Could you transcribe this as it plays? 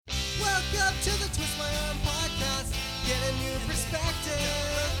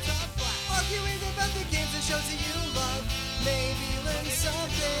the shows that you love. Maybe learn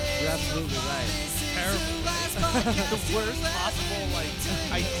something. You're absolutely right. This is Terrible. the last podcast The worst you'll possible ever like need to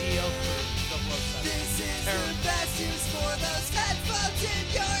idea hear. for 007. This is Terrible. the best use for those headphones in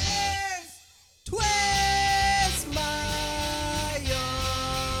your ears. Twist my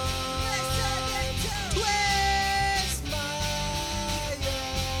arm. Twist my arm.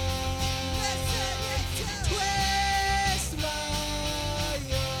 Twist my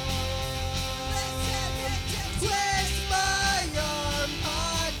arm. Twist my arm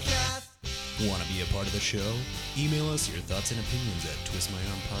podcast. Want to be a part of the show? Email us your thoughts and opinions at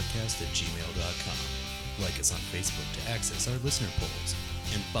twistmyarmpodcast@gmail.com. Like us on Facebook to access our listener polls,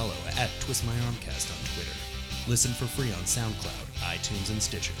 and follow at TwistMyArmcast on Twitter. Listen for free on SoundCloud, iTunes, and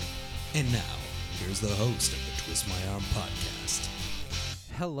Stitcher. And now, here's the host of the Twist My Arm podcast.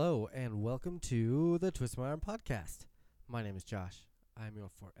 Hello and welcome to the Twist My Arm podcast. My name is Josh. I am your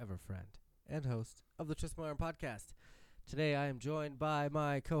forever friend and host of the Twist My Arm podcast. Today I am joined by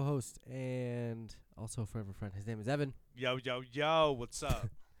my co-host and also forever friend. His name is Evan. Yo, yo, yo, what's up?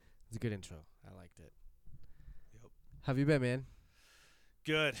 It's a good intro. I liked it. Yep. How have you been, man?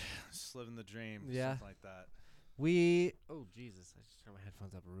 Good. Just living the dream. Yeah. Something like that. Oh Jesus, I just turned my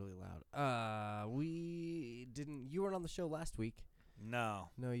headphones up really loud. You weren't on the show last week.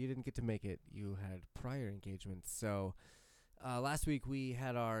 No. No, you didn't get to make it. You had prior engagements. So last week we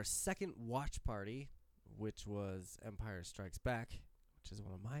had our second watch party, which was Empire Strikes Back, which is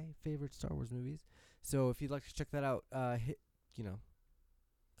one of my favorite Star Wars movies. So if you'd like to check that out, go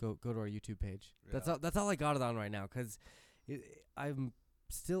to our YouTube page. Yeah. That's all I got it on right now, because I'm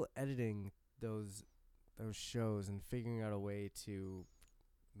still editing those shows and figuring out a way to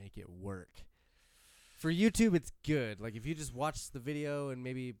make it work. For YouTube, it's good. Like if you just watch the video and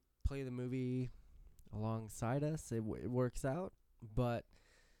maybe play the movie alongside us, it works out. But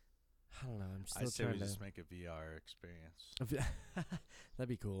I don't know. I'm still I say trying we to just make a VR experience. That'd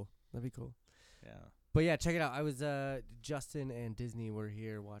be cool. Yeah. But yeah, check it out. I was Justin and Disney were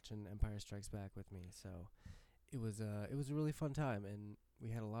here watching Empire Strikes Back with me, so it was a really fun time, and we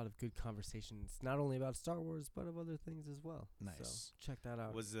had a lot of good conversations, not only about Star Wars but of other things as well. Nice. So check that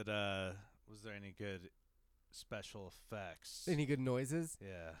out. Was there any good special effects? Any good noises?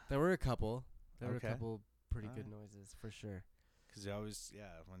 Yeah. There were a couple. There Okay. were a couple pretty All good right. noises for sure. Because you always,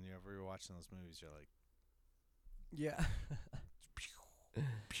 whenever you're watching those movies, you're like, Yeah.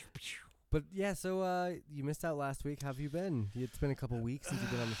 But yeah, so you missed out last week. How have you been? It's been a couple weeks since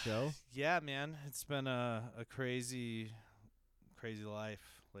you've been on the show. yeah, man, it's been a crazy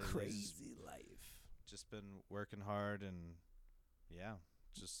life lately. Crazy life. Just been working hard and, yeah,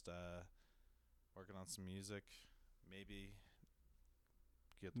 just working on some music. Maybe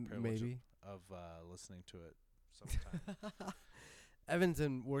get the privilege Maybe. of listening to it sometime. Evan's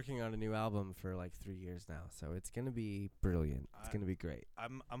been working on a new album for like 3 years now, so it's gonna be brilliant. It's gonna be great.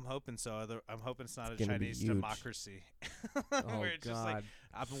 I'm hoping so. I'm hoping it's not It's a gonna be Chinese huge. democracy. Oh Where it's just like, God.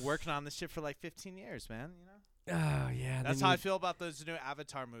 I've been working on this shit for like 15 years, man. You know. Oh yeah. That's then how I you- feel about those new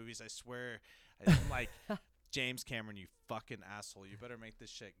Avatar movies. I swear, I'm like, James Cameron, you fucking asshole. You better make this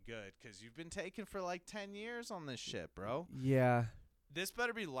shit good, because you've been taking for like 10 years on this shit, bro. Yeah. This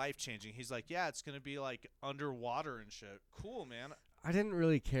better be life changing. He's like, yeah, it's gonna be like underwater and shit. Cool, man. I didn't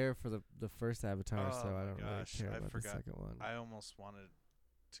really care for the first Avatar, so Oh I my don't really gosh, care I about forgot. the second one. I almost wanted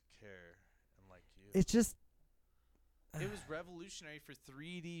to care and like you. It's just. It was revolutionary for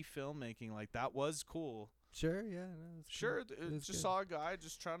 3D filmmaking. Like, that was cool. Sure. Yeah. No, it's Sure, cool. It was just good. saw a guy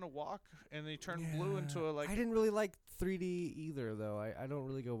just trying to walk, and he turned blue into a like. I didn't really like 3D either, though. I don't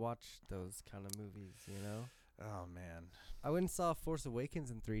really go watch those kind of movies, you know. Oh man, I went and saw Force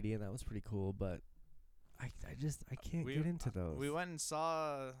Awakens in 3D, and that was pretty cool, but I can't get into those. we went and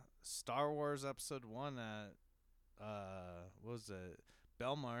saw Star Wars Episode 1 at what was it,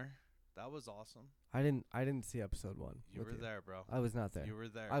 Belmar? That was awesome. I didn't see episode 1. You with were there, bro. I was not there. You were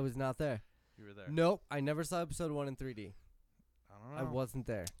there. I was not there. You were there. Nope, I never saw episode 1 in 3D. I don't know. I wasn't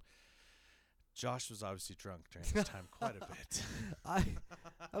there. Josh was obviously drunk during this time quite a bit. I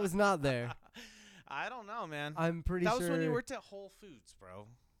was not there. I don't know, man. I'm pretty that sure. was when you worked at Whole Foods, bro.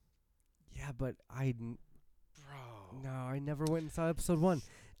 Yeah, but Bro. no, I never went and saw episode 1.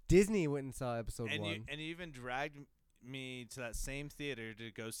 Disney went and saw episode 1. And you even dragged me to that same theater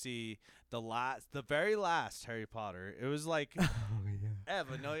to go see the very last Harry Potter. It was like, Oh yeah. Ev,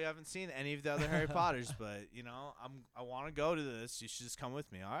 I know you haven't seen any of the other Harry Potters, but you know, I want to go to this. You should just come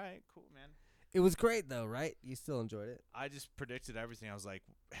with me. All right, cool, man. It was great though, right? You still enjoyed it? I just predicted everything. I was like,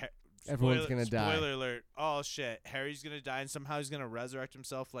 Everyone's gonna die. Spoiler alert! Oh shit, Harry's gonna die, and somehow he's gonna resurrect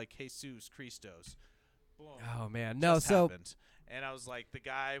himself like Jesus Christos. Boom. Oh man, no. Just So happened. And I was like, the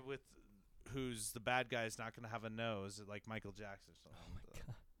guy with who's the bad guy is not going to have a nose like Michael Jackson. Or Oh my something.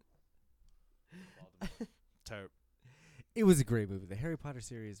 god. Voldemort. Terrible. It was a great movie. The Harry Potter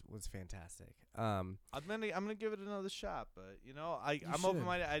series was fantastic. I'm gonna give it another shot, but I'm should. open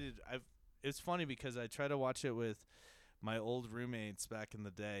minded. It's funny because I try to watch it with my old roommates back in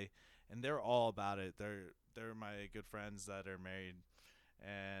the day, and they're all about it. They're my good friends that are married,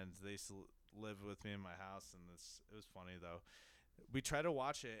 and they used to live with me in my house. And it was funny though. We try to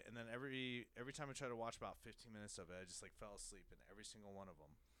watch it, and then every time I try to watch about 15 minutes of it, I just like fell asleep in every single one of them.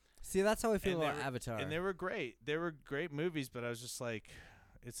 See, that's how I feel And they about were- Avatar. And they were great. They were great movies, but I was just like,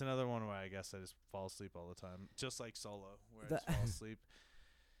 it's another one where I guess I just fall asleep all the time, just like Solo, where I That- just fall asleep.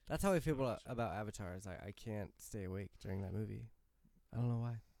 That's how I feel Pretty about, much. Avatar. Is I can't stay awake during that movie. I don't know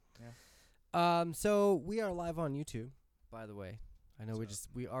why. Yeah. So we are live on YouTube, by the way. I know So-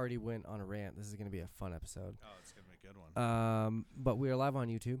 we already went on a rant. This is gonna be a fun episode. Oh, it's gonna be a good one. But we are live on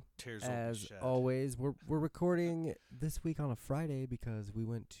YouTube. Tears will be As shed. always, we're recording this week on a Friday because we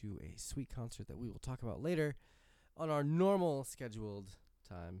went to a sweet concert that we will talk about later on our normal scheduled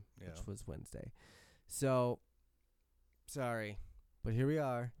time, Yeah. which was Wednesday. So, sorry, but here we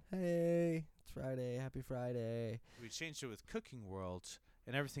are. Hey, it's Friday. Happy Friday. We changed it with Cooking World,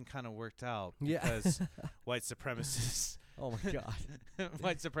 and everything kind of worked out Yeah. because white supremacists, Oh my god.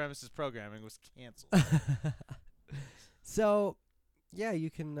 white supremacist programming was canceled. So, yeah, you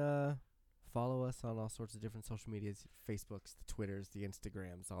can follow us on all sorts of different social medias, Facebooks, the Twitters, the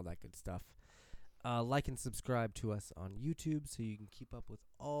Instagrams, all that good stuff. Like and subscribe to us on YouTube so you can keep up with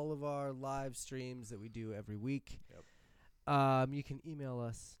all of our live streams that we do every week. Yep. You can email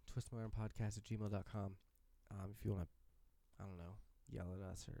us, twistmyarmpodcast@gmail.com, if you want to, I don't know, yell at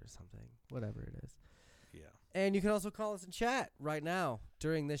us or something, whatever it is. Yeah. And you can also call us and chat right now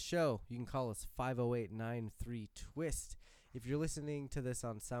during this show. You can call us 508-93-TWIST. If you're listening to this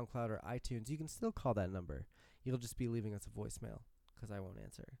on SoundCloud or iTunes, you can still call that number. You'll just be leaving us a voicemail because I won't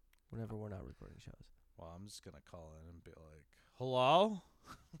answer whenever we're not recording shows. Well, I'm just gonna call in and be like, "Hello."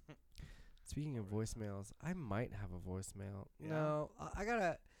 Speaking of voicemails, I might have a voicemail. Yeah. No, I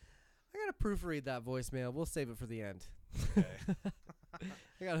gotta proofread that voicemail. We'll save it for the end. Okay.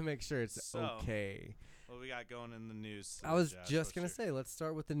 I gotta make sure it's So, okay. What we got going in the news? I was Josh? just What's gonna your- say, let's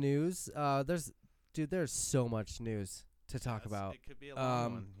start with the news. There's so much news to talk Yes, about. It could be a long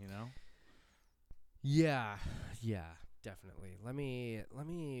Um, one, Yeah, definitely. Let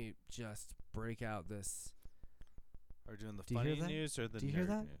me just break out this. Or doing the Do you hear funny that? news or the Do you hear nerd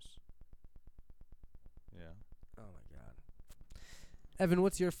that? news? Yeah. Oh my god, Evan,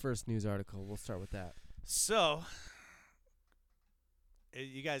 what's your first news article? We'll start with that. So,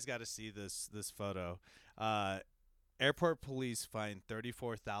 you guys got to see this photo. Airport police find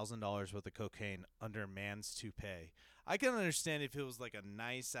 $34,000 worth of cocaine under man's toupee. I can understand if it was like a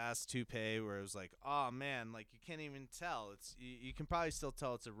nice ass toupee where it was like, oh man, like you can't even tell. It's you can probably still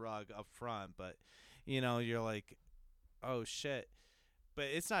tell it's a rug up front, but you're like, oh shit. But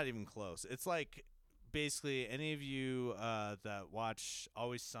it's not even close. It's like basically any of you that watch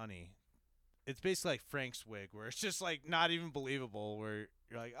Always Sunny. It's basically like Frank's wig, where it's just like not even believable. Where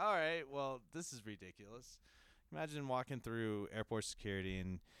you're like, all right, well, this is ridiculous. Imagine walking through airport security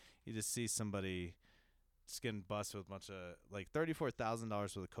and you just see somebody just getting busted with a bunch of like $34,000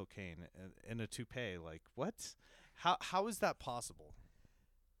 worth of cocaine in a toupee. Like, what? How is that possible?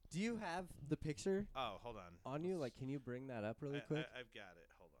 Do you have the picture Oh, hold on. on you? Like, can you bring that up really quick? I've got it.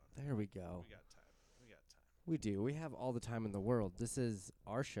 Hold on. There we go. We got time. We got time. We do. We have all the time in the world. This is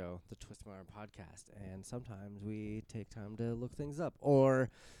our show, the Twist My Arm podcast, and sometimes we take time to look things up or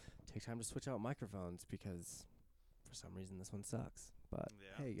take time to switch out microphones because for some reason this one sucks. But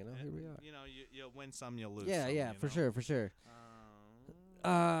Yeah. hey, here we are. You'll win some, you'll lose Yeah, some. yeah, for sure, for sure.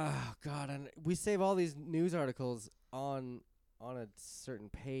 Um, God, and we save all these news articles on a certain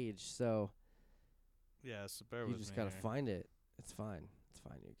page, so Yeah, so bear you with just me gotta here. find it. It's fine. It's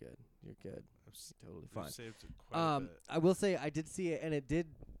fine. You're good. You're good. I've s- Totally we've fine. saved quite a bit. I will say I did see it, and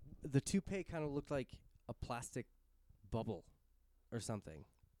the toupee kind of looked like a plastic bubble or something.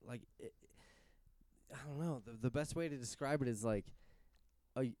 Like, I don't know. The best way to describe it is like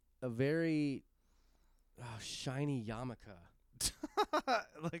a very shiny yarmulke.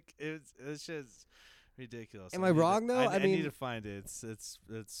 Like it's just ridiculous. Am I wrong, though? I I need mean- to find it. It's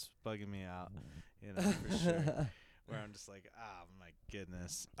bugging me out, for sure. Where I'm just like, oh my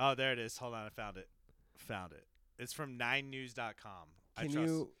goodness. Oh, there it is. Hold on, I found it. It's from 9news.com.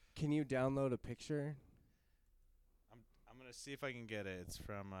 Can you download a picture? I'm gonna see if I can get it. It's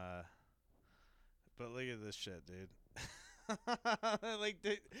from but look at this shit, dude. Like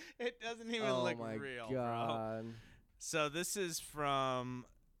it doesn't even Oh look my real, bro. god. So this is from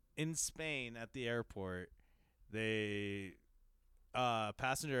in Spain at the airport. They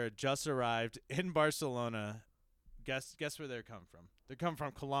passenger had just arrived in Barcelona. Guess where they're come from? They come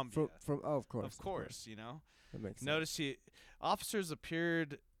from Colombia. Of course. Of course, you know. That makes sense. Notice officers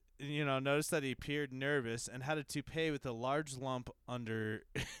appeared, noticed that he appeared nervous and had a toupee with a large lump under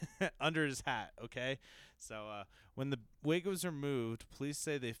under his hat, okay? So when the wig was removed, police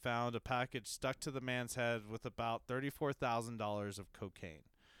say they found a package stuck to the man's head with about $34,000 of cocaine.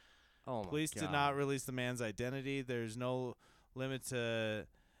 Oh my Police God. did not release the man's identity. There's no limit to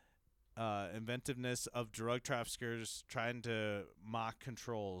inventiveness of drug traffickers trying to mock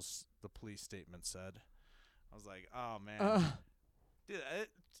controls, the police statement said. I was like, oh, man. Dude,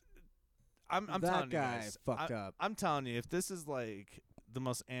 I'm that telling you guy guys. fucked up. I'm telling you, if this is like the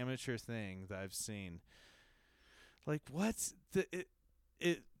most amateur thing that I've seen, like what?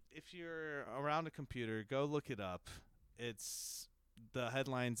 If you're around a computer, go look it up. It's the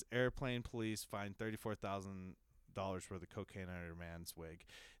headlines: Airplane police find $34,000 worth of cocaine under man's wig.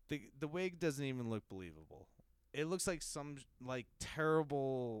 The wig doesn't even look believable. It looks like some like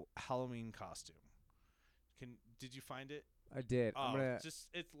terrible Halloween costume. Did you find it? I did. Oh, I'm gonna.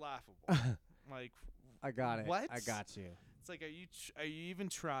 it's laughable. Like, I got it. what? I got you. It's like, are you even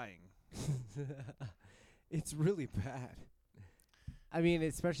trying? It's really bad. I mean,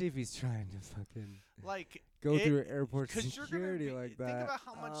 especially if he's trying to fucking Like, go through airport 'cause you're security gonna like that. Think about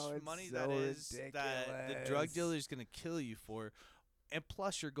how much Oh, it's money so that is that the drug ridiculous. dealer is gonna kill you for, and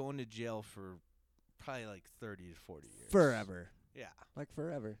plus you're going to jail for probably like 30 to 40 years. Forever. Yeah, Like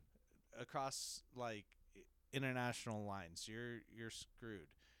forever. across like international lines, you're screwed.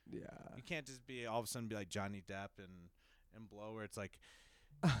 Yeah. You can't just be all of a sudden be like Johnny Depp and Blow, where it's like,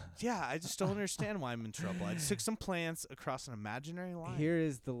 yeah, I just don't understand why I'm in trouble. I just took some plants across an imaginary line. Here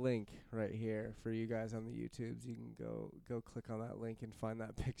is the link right here for you guys on the YouTubes. You can go click on that link and find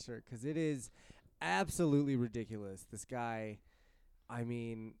that picture because it is absolutely ridiculous. This guy, I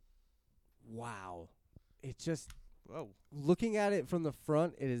mean, wow. It just Whoa, looking at it from the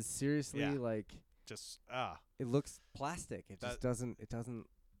front, it is seriously Yeah. like just it looks plastic. It just That- doesn't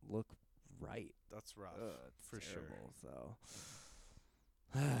look right. that's rough. It's for sure. terrible, so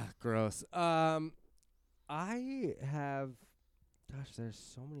gross. I have, gosh, there's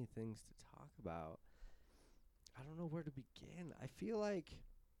so many things to talk about. I don't know where to begin. I feel like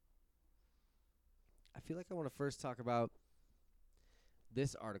I want to first talk about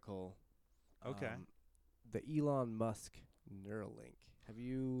this article. Okay. The Elon Musk Neuralink. Have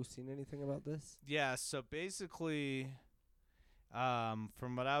you seen anything about this? Yeah, so basically,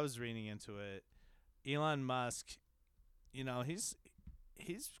 from what I was reading into it, Elon Musk, he's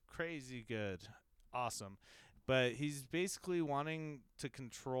crazy good, awesome, but he's basically wanting to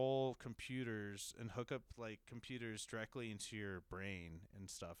control computers and hook up like computers directly into your brain and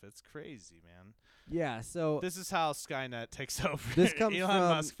stuff. It's crazy, man. Yeah, so This is how Skynet takes over. This comes Elon from-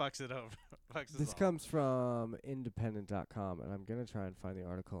 Musk fucks it over. Fucks us this all. comes from independent.com, and I'm going to try and find the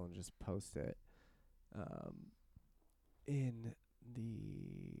article and just post it in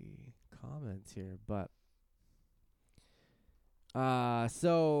the comments here. But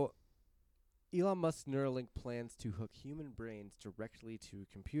so Elon Musk's Neuralink plans to hook human brains directly to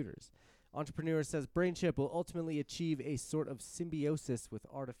computers. Entrepreneur says brain chip will ultimately achieve a sort of symbiosis with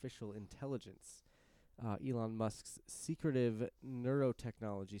artificial intelligence. Elon Musk's secretive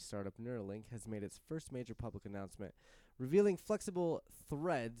neurotechnology startup Neuralink has made its first major public announcement, revealing flexible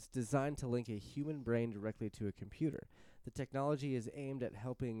threads designed to link a human brain directly to a computer. The technology is aimed at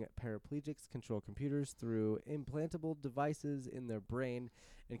helping paraplegics control computers through implantable devices in their brain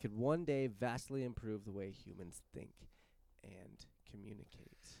and could one day vastly improve the way humans think and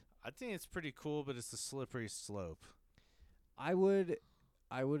communicate. I think it's pretty cool, but it's a slippery slope. I would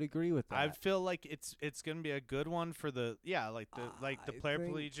agree with that. I feel like it's gonna be a good one for the the I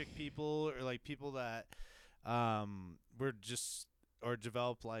paraplegic people or like people that were just or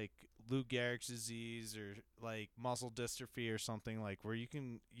develop like Lou Gehrig's disease or like muscle dystrophy or something, like where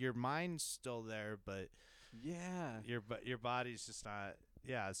your mind's still there but yeah. your body's just not.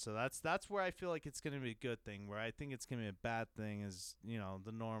 Yeah, so that's where I feel like it's going to be a good thing. Where I think it's going to be a bad thing is,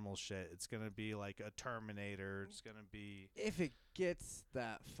 the normal shit. It's going to be like a Terminator. It's going to be If it gets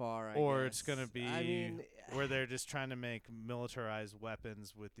that far, or it's going to be I mean, where they're just trying to make militarized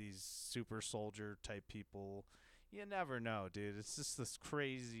weapons with these super soldier type people. You never know, dude. It's just this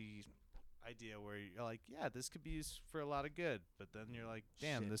crazy idea where you're like, yeah, this could be used for a lot of good, but then you're like,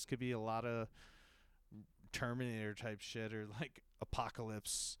 damn, Shit. this could be a lot of Terminator type shit or like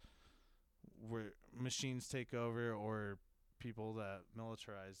apocalypse where machines take over or people that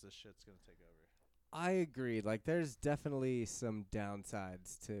militarize this shit's gonna take over. I agree. Like, there's definitely some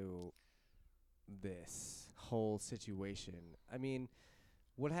downsides to this whole situation. I mean,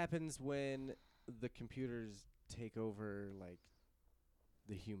 what happens when the computers take over, like,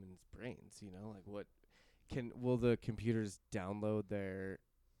 the humans' brains? You know, like, will the computers download their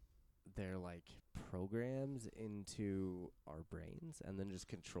like programs into our brains and then just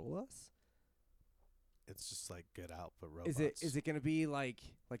control us? It's just like Get Out, but robots. Is it gonna be like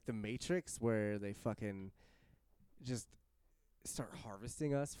the Matrix, where they fucking just start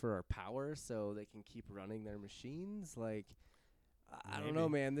harvesting us for our power so they can keep running their machines? Like, I don't know,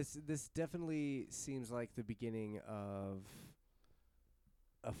 Maybe. man. This definitely seems like the beginning of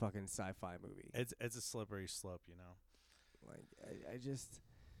a fucking sci-fi movie. It's a slippery slope, you know. Like, I just,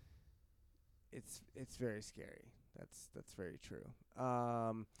 it's very scary. That's very true.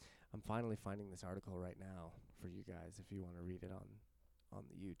 I'm finally finding this article right now for you guys if you want to read it on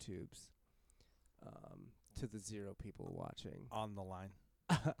the YouTubes. To the 0 people watching. On the line.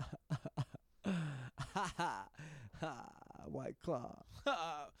 White Claw.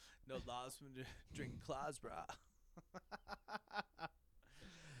 No laws when you drink claws, brah.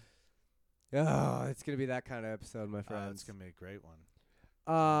 Oh, it's gonna be that kind of episode, my friends. It's gonna be a great one.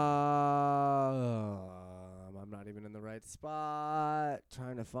 I'm not even in the right spot.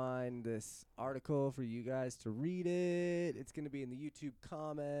 Trying to find this article for you guys to read it. It's going to be in the YouTube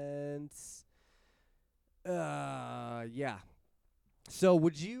comments. Yeah. So,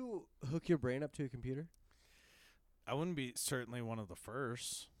 would you hook your brain up to a computer? I wouldn't be certainly one of the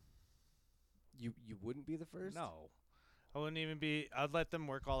first. You wouldn't be the first? No. I wouldn't even be. I'd let them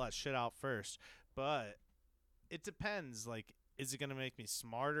work all that shit out first. But it depends. Like, is it going to make me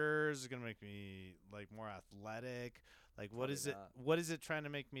smarter? Is it going to make me, like, more athletic? Like, Probably what is it trying to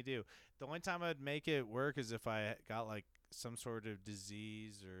make me do? The only time I'd make it work is if I got, like, some sort of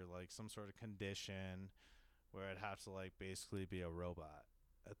disease or, like, some sort of condition where I'd have to, like, basically be a robot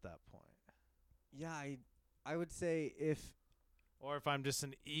at that point. Yeah, I would say if... Or if I'm just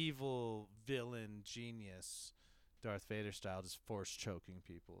an evil villain genius, Darth Vader style, just force choking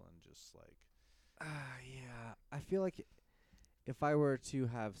people and just, like... yeah, I feel like if I were to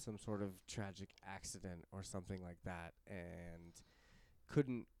have some sort of tragic accident or something like that and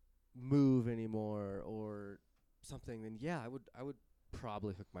couldn't move anymore or something, then yeah, I would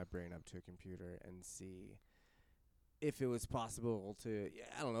probably hook my brain up to a computer and see if it was possible to,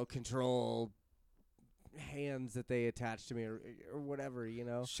 I don't know, control hands that they attach to me or whatever, you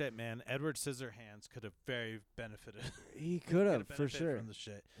know. Shit, man. Edward Scissorhands could have very benefited. He could have, for benefited sure. From the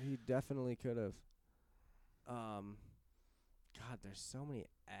shit. He definitely could have. God, there's so many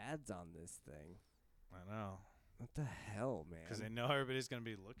ads on this thing. I know. What the hell, man? Because they know everybody's going to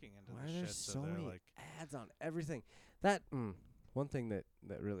be looking into Why are this there shit. so So they're many like, ads on everything? That one thing that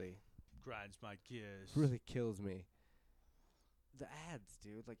really grinds my gears. really kills me. The ads,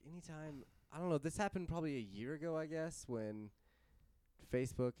 dude. Like, anytime, I don't know, this happened probably a year ago, I guess, when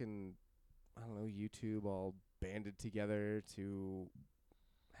Facebook and, I don't know, YouTube all banded together to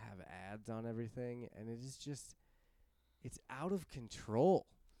have ads on everything, and it is just, it's out of control.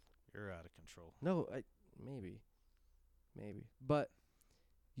 You're out of control. No, maybe. But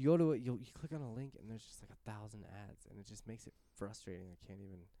you go to it, you click on a link, and there's just like 1,000 ads, and it just makes it frustrating.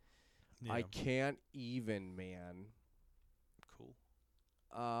 Yeah. I can't even, man. Cool.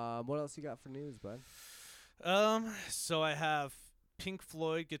 What else you got for news, bud? So I have Pink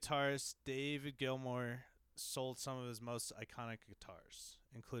Floyd guitarist David Gilmour sold some of his most iconic guitars,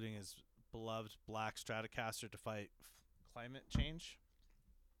 including his beloved black Stratocaster to fight climate change.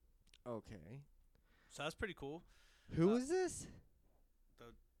 Okay. So that's pretty cool. Who is this? The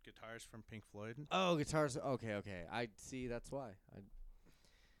guitarist from Pink Floyd. Oh, guitars. Okay. I see. That's why.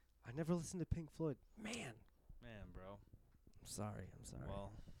 I never listened to Pink Floyd. Man, bro. I'm sorry.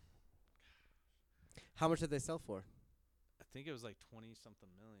 Well, How much did they sell for? I think it was like 20-something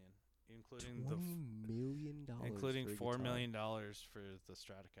million, including $20 million. including for a $4 guitar. million for the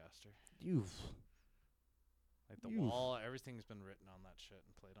Stratocaster. You've. Like the Oof. wall, everything's been written on that shit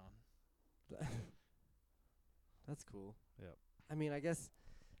and played on. That's cool. Yep. I mean, I guess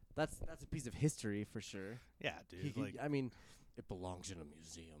that's a piece of history for sure. Yeah, dude. Like, I mean, it belongs in a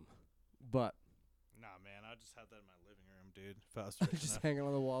museum. But nah, man. I just had that in my living room, dude. If I was rich just enough. hanging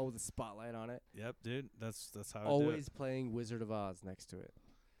on the wall with a spotlight on it. Yep, dude. That's how I do Always it. playing Wizard of Oz next to it.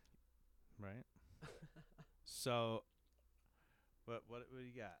 Right. So, what do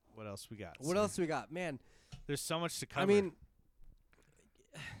you got? What else we got? What else we got? Man, There's so much to cover. I mean,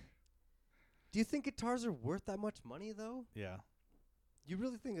 do you think guitars are worth that much money, though? yeah. You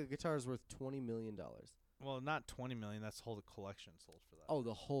really think a guitar is worth $20 million? Well, not 20 million. That's whole collection sold for that. Oh,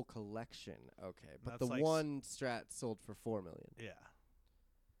 the whole collection. Okay, but That's the like one Strat sold for $4 million. Yeah.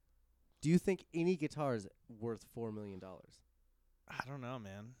 Do you think any guitar is worth $4 million? I don't know,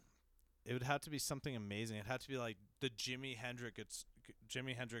 man. It would have to be something amazing. It'd have to be like the Jimi Hendrix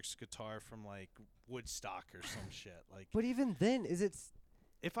guitar from like Woodstock or some shit. Like, But even then, is it?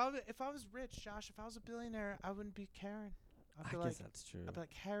 if I was rich, Josh, if I was a billionaire, I wouldn't be caring. I'd I be guess like, that's true. I'd be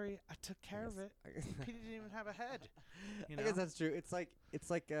like, Harry, I took care of Yes. it. He didn't even have a head. You I guess know? that's true. It's like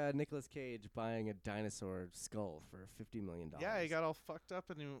Nicolas Cage buying a dinosaur skull for $50 million. Yeah, he got all fucked up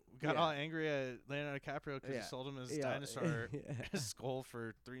and he got Yeah. all angry at Leonardo DiCaprio because Yeah. he sold him his Yeah. dinosaur Yeah. skull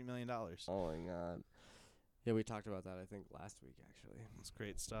for $3 million. Oh my god. Yeah, we talked about that I think last week actually. It's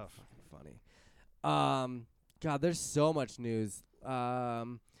great stuff. Fucking funny. God, there's so much news.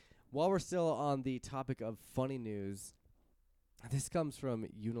 While we're still on the topic of funny news, this comes from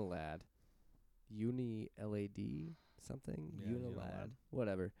Unilad. Uni-LAD something? Yeah, Unilad. Unilad.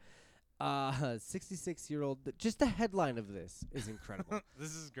 Whatever. 66-year-old. Just the headline of this is incredible.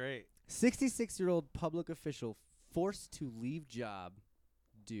 This is great. 66-year-old public official forced to leave job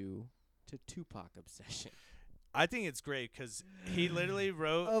due to Tupac obsession. I think it's great because he literally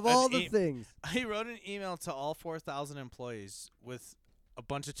wrote Of an all the things. he wrote an email to all 4,000 employees with a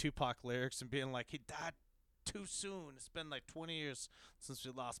bunch of Tupac lyrics and being like, he died too soon. It's been like 20 years since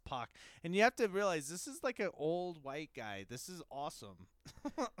we lost Pac. And you have to realize this is like an old white guy. This is awesome.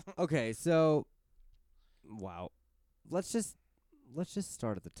 Okay, so wow. Let's just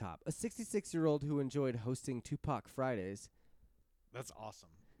start at the top. A 66-year-old who enjoyed hosting Tupac Fridays. That's awesome.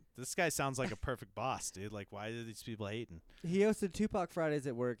 This guy sounds like a perfect boss, dude. Like, why are these people hating? He hosted Tupac Fridays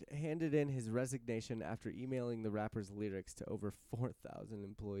at work, handed in his resignation after emailing the rapper's lyrics to over 4,000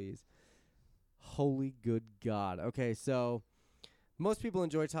 employees. Holy good God. Okay, so most people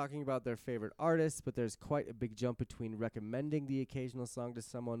enjoy talking about their favorite artists, but there's quite a big jump between recommending the occasional song to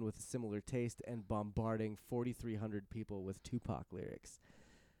someone with a similar taste and bombarding 4,300 people with Tupac lyrics.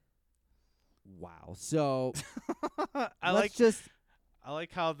 Wow. So I like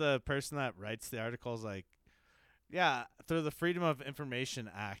how the person that writes the article is like, yeah, through the Freedom of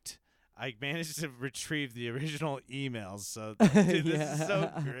Information Act, I managed to retrieve the original emails. So, dude, this is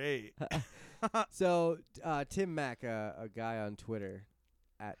so great. So Tim Mack, a guy on Twitter,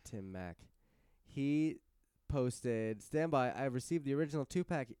 @Tim Mack, he posted, "Stand by, I have received the original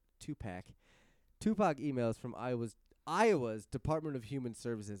Tupac emails from Iowa's Department of Human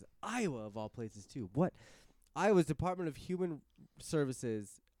Services." Iowa, of all places, too. What? Iowa's Department of Human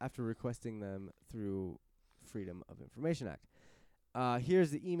Services after requesting them through Freedom of Information Act. Here's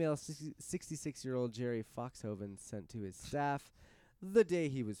the email 66-year-old Jerry Foxhoven sent to his staff the day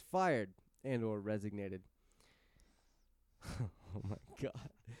he was fired and or resignated. Oh my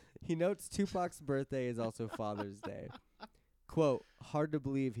God. He notes Tupac's birthday is also Father's Day. Quote, hard to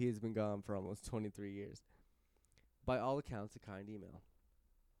believe he has been gone for almost 23 years. By all accounts, a kind email.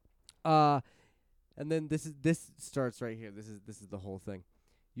 And then this starts right here. This is the whole thing.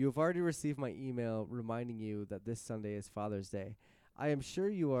 You have already received my email reminding you that this Sunday is Father's Day. I am sure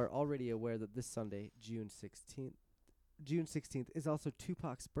you are already aware that this Sunday, June 16th, is also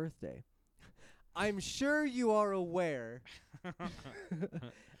Tupac's birthday. I'm sure you are aware.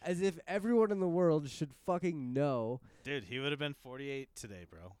 As if everyone in the world should fucking know. Dude, he would have been 48 today,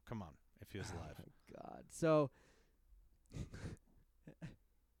 bro. Come on, if he was alive. Oh my God. So,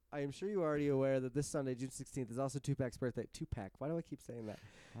 I am sure you are already aware that this Sunday, June 16th, is also Tupac's birthday. Tupac. Why do I keep saying that?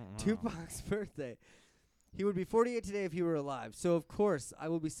 Tupac's birthday. He would be 48 today if he were alive. So, of course, I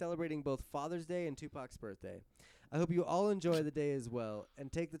will be celebrating both Father's Day and Tupac's birthday. I hope you all enjoy the day as well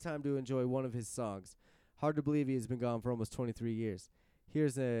and take the time to enjoy one of his songs. Hard to believe he has been gone for almost 23 years.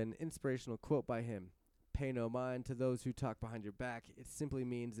 Here's an inspirational quote by him. Pay no mind to those who talk behind your back. It simply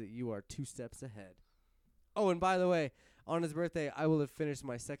means that you are 2 steps ahead. Oh, and by the way, on his birthday, I will have finished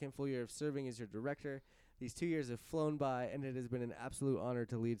my second full year of serving as your director. These 2 years have flown by, and it has been an absolute honor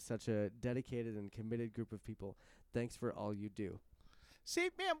to lead such a dedicated and committed group of people. Thanks for all you do.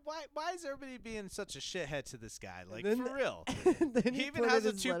 See, man, why is everybody being such a shithead to this guy? Like, Then for real. Then He even put has in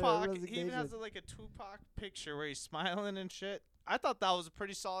a his letter of Tupac. He even resignation. has like a Tupac picture where he's smiling and shit. I thought that was a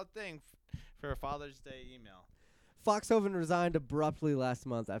pretty solid thing for a Father's Day email. Foxhoven resigned abruptly last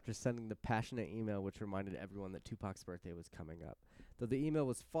month after sending the passionate email which reminded everyone that Tupac's birthday was coming up. Though the email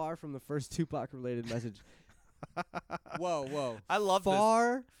was far from the first Tupac-related message. Whoa. I love this.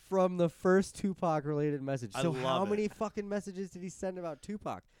 Far from the first Tupac-related message. I So how love many it. fucking messages did he send about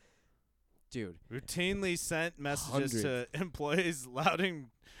Tupac? Dude. Routinely sent messages to employees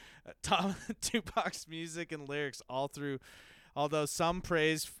lauding Tupac's music and lyrics all through. Although some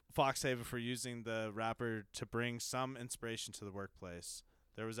praise Foxhaven for using the rapper to bring some inspiration to the workplace.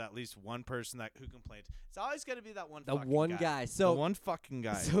 There was at least one person who complained. It's always going to be that one The fucking one guy. guy. The So one fucking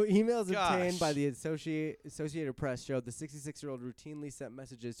guy. So emails obtained by Gosh. the Associated Press showed the 66-year-old routinely sent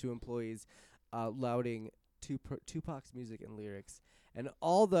messages to employees lauding Tupac's music and lyrics. And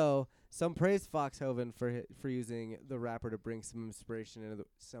although some praised Foxhoven for using the rapper to bring some inspiration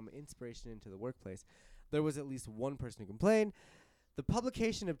into the workplace, there was at least one person who complained. The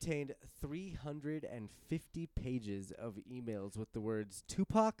publication obtained 350 pages of emails with the words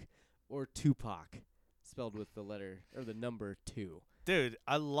Tupac or Tupac spelled with the letter or the number 2. Dude,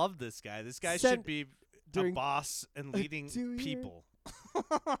 I love this guy. This guy Sent should be a during boss and leading 2 year- people.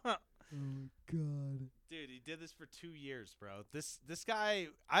 Oh God. Dude, he did this for 2 years, bro. This guy,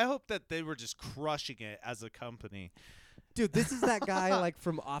 I hope that they were just crushing it as a company. Dude, this is that guy like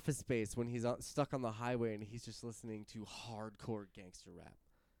from Office Space when he's stuck on the highway and he's just listening to hardcore gangster rap.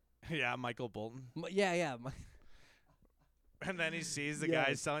 Yeah, Michael Bolton. Yeah. And then he sees the Yes.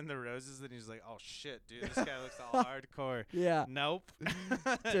 guy selling the roses and he's like, oh shit, dude, this guy looks all hardcore. Yeah. Nope.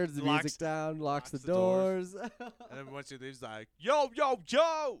 Turns the Locks- music down, locks the doors. doors. And then once he leaves, like, yo, yo,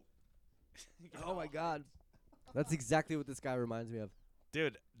 yo. Oh my God. That's exactly what this guy reminds me of.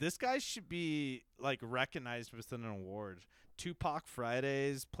 Dude, this guy should be like recognized with an award. Tupac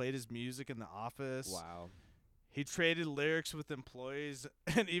Fridays, played his music in the office. Wow. He traded lyrics with employees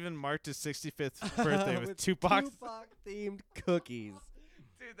and even marked his 65th birthday with Tupac. Tupac-themed cookies.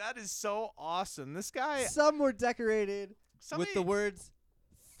 Dude, that is so awesome. This guy, Some were decorated somebody, with the words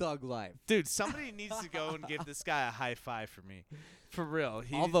Thug Life. dude, somebody needs to go and give this guy a high five for me. For real.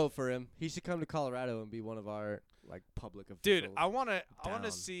 I'll vote for him. He should come to Colorado and be one of our like public officials. Dude, I want to Down.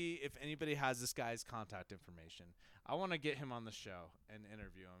 see if anybody has this guy's contact information. I want to get him on the show and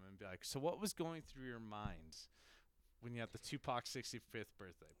interview him and be like, so what was going through your mind when you had the Tupac 65th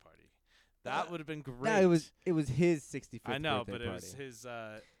birthday party? That would have been great. Yeah, it was his 65th I know, birthday but it party. was his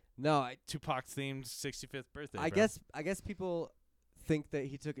No, Tupac themed 65th birthday. I bro. guess people think that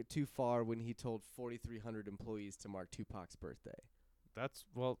he took it too far when he told 4,300 employees to mark Tupac's birthday. That's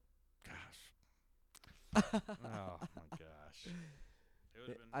gosh. Oh my gosh. It would have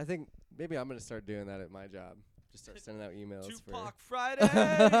been I think maybe I'm gonna start doing that at my job. Just start sending out emails Tupac Fridays.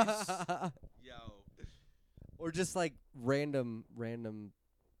 for Yo. or just like random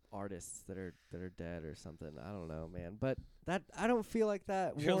artists that are dead or something. I don't know, man. But that I don't feel like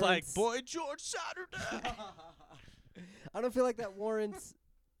that. You're like, warrants- Boy George Saturday. I don't feel like that warrants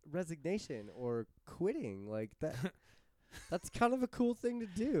resignation or quitting. Like that. That's kind of a cool thing to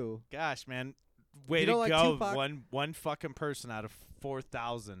do. Gosh, man. Way You to don't like go. Tupac? One fucking person out of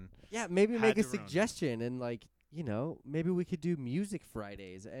 4,000. Yeah, maybe Had make a to ruin it. suggestion and like, maybe we could do music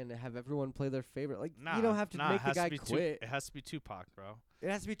Fridays and have everyone play their favorite. Like, Nah, you don't have to nah, make it the has guy to be quit. it has to be Tupac, bro. It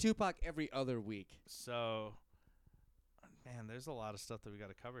has to be Tupac every other week. So, man, there's a lot of stuff that we got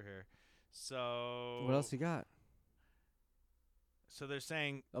to cover here. So, What else you got? So they're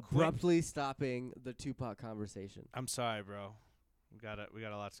saying Abruptly stopping the Tupac conversation. I'm sorry, bro. We got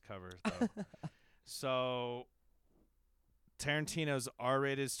a lot to cover though. So Tarantino's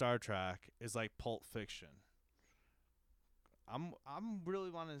R-rated Star Trek is like Pulp Fiction. I'm really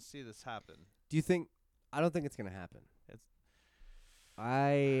wanting to see this happen. Do you think? I don't think it's gonna happen. It's-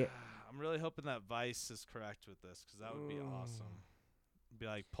 I'm really hoping that Vice is correct with this because that would be awesome. It'd be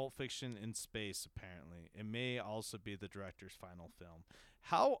like Pulp Fiction in space. Apparently, it may also be the director's final film.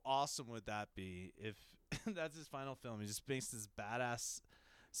 How awesome would that be if that's his final film? He just makes this badass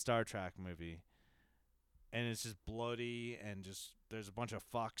Star Trek movie, and it's just bloody and just there's a bunch of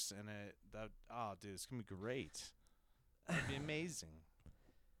fucks in it. Dude, it's gonna be great. It'd be amazing.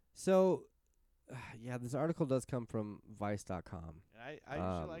 So, yeah, this article does come from Vice.com. I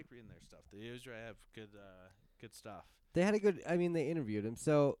usually like reading their stuff. They usually have good stuff. They had a good. I mean, they interviewed him.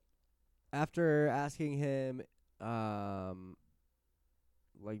 So, after asking him,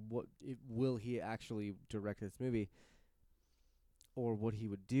 like, will he actually direct this movie, or what he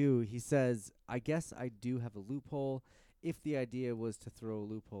would do? He says, "I guess I do have a loophole. If the idea was to throw a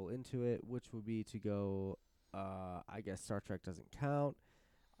loophole into it, which would be to go, I guess Star Trek doesn't count,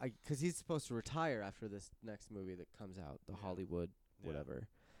 because he's supposed to retire after this next movie that comes out, the Hollywood whatever,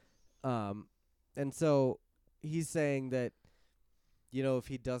 and so." He's saying that, if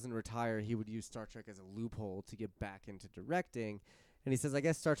he doesn't retire, he would use Star Trek as a loophole to get back into directing. And he says, I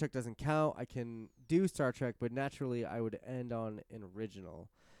guess Star Trek doesn't count. I can do Star Trek, but naturally I would end on an original.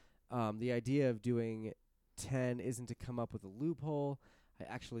 The idea of doing 10 isn't to come up with a loophole. I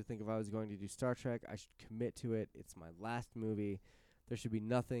actually think if I was going to do Star Trek, I should commit to it. It's my last movie. There should be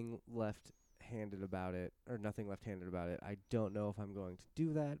nothing left left-handed about it, or nothing left-handed about it. I don't know if I'm going to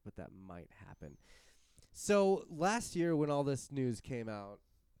do that, but that might happen. So last year when all this news came out,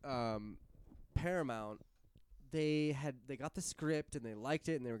 Paramount, they got the script and they liked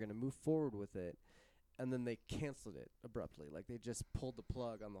it and they were going to move forward with it, and then they canceled it abruptly. Like they just pulled the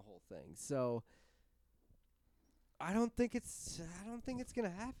plug on the whole thing. So I don't think it's going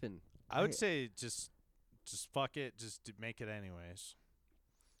to happen. I would say just fuck it. Just make it anyways.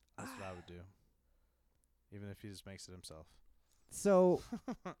 That's what I would do. Even if he just makes it himself. So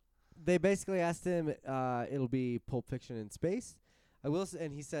they basically asked him, it'll be Pulp Fiction in space.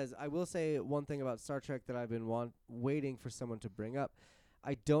 And he says, I will say one thing about Star Trek that I've been waiting for someone to bring up.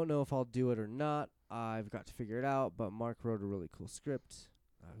 I don't know if I'll do it or not. I've got to figure it out, but Mark wrote a really cool script.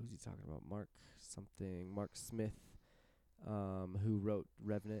 Who's he talking about? Mark Smith, who wrote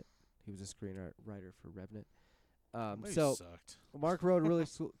Revenant. He was a screenwriter for Revenant. So sucked. Mark wrote a really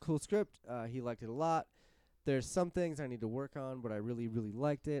cool script. He liked it a lot. There's some things I need to work on, but I really, really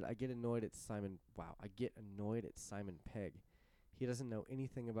liked it. I get annoyed at Simon Pegg. He doesn't know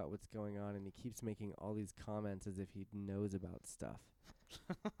anything about what's going on, and he keeps making all these comments as if he knows about stuff.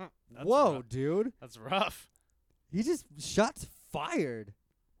 Whoa, rough. dude. That's rough. He just shots fired.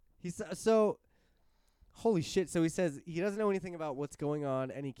 So holy shit. So he says he doesn't know anything about what's going on,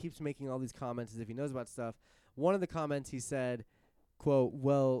 and he keeps making all these comments as if he knows about stuff. One of the comments he said, quote,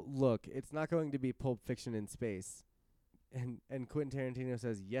 well, look, it's not going to be Pulp Fiction in space. And Quentin Tarantino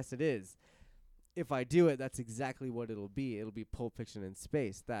says, yes, it is. If I do it, that's exactly what it'll be. It'll be Pulp Fiction in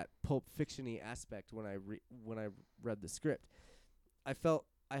space. That Pulp Fiction-y aspect when I read the script. I felt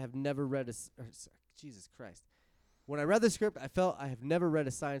I have never read Jesus Christ. When I read the script, I felt I have never read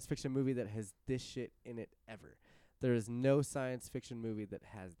a science fiction movie that has this shit in it ever. There is no science fiction movie that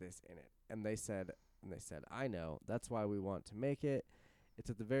has this in it. And they said, I know. That's why we want to make it. It's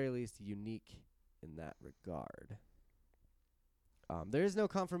at the very least unique in that regard. There is no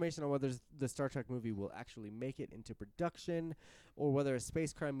confirmation on whether the Star Trek movie will actually make it into production or whether a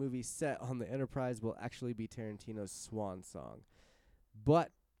space crime movie set on the Enterprise will actually be Tarantino's swan song.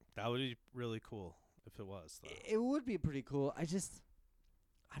 But That would be really cool if it was, though. it would be pretty cool. I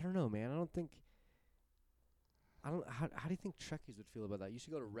don't know, man. How do you think Trekkies would feel about that? You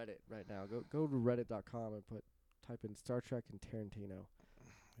should go to Reddit right now. Go to reddit.com and type in Star Trek and Tarantino.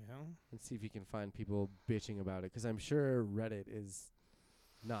 Yeah. And see if you can find people bitching about it, because I'm sure Reddit is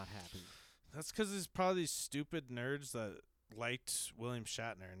not happy. That's because it's probably these stupid nerds that liked William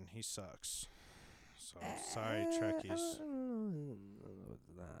Shatner, and he sucks. So, sorry, Trekkies.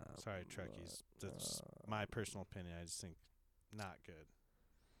 Sorry, Trekkies. That's my personal opinion. I just think not good.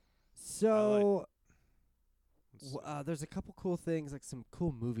 So, there's a couple cool things, like some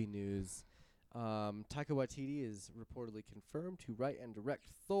cool movie news. Taika Waititi is reportedly confirmed to write and direct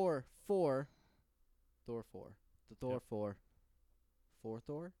Thor 4. Thor 4. The Thor Yep. 4.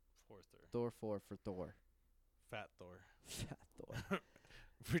 Thor? Thor 4 for Thor. Fat Thor. Fat Thor.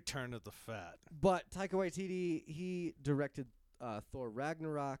 Return of the Fat. But Taika Waititi, he directed Thor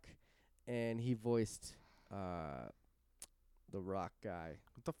Ragnarok, and he voiced the Rock guy,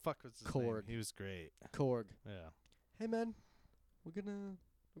 What the fuck was his Korg. name? He was great. Korg. Yeah. Hey man, we're gonna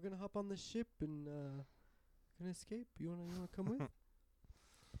hop on this ship and gonna escape. You wanna come with?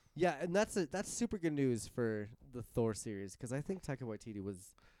 Yeah, and that's super good news for the Thor series, because I think Taika Waititi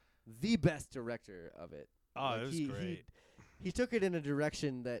was the best director of it. Oh, Like, it was great. He took it in a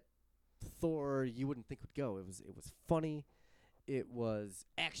direction that Thor you wouldn't think would go. It was funny. It was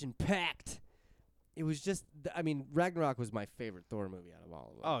action packed. It was just Ragnarok was my favorite Thor movie out of all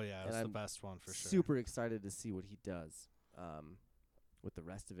of them. Oh, yeah. It was And the I'm best one for sure. Super excited to see what he does with the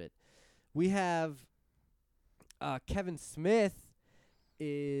rest of it. We have Kevin Smith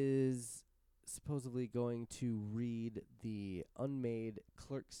is supposedly going to read the unmade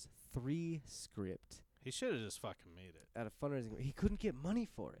Clerks 3 script He should have just fucking made it. at a fundraising. He couldn't get money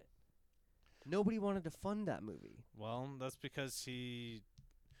for it. Nobody wanted to fund that movie. Well, that's because he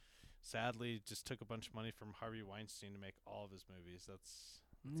sadly just took a bunch of money from Harvey Weinstein to make all of his movies.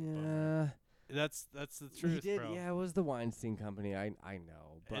 That's the truth, he did. bro. Yeah, it was the Weinstein Company. I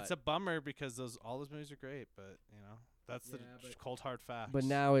know, but It's a bummer because all his movies are great, but that's the Yeah, but- cold hard fact. but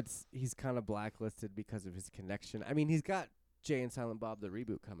now he's kind of blacklisted because of his connection. I mean, he's got Jay and Silent Bob the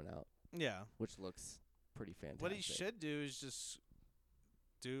reboot coming out, yeah, which looks pretty fantastic. what he should do is just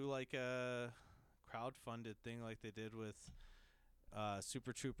do like a crowdfunded thing like they did with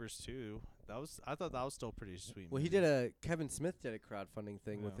Super Troopers 2. I thought that was still pretty sweet. Well, Kevin Smith did a crowdfunding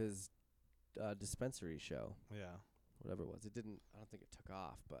thing with Yeah. his dispensary show, Yeah. whatever it was. I don't think it took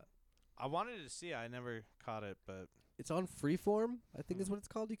off, but I wanted to see it. I never caught it, but It's on Freeform, I think is what it's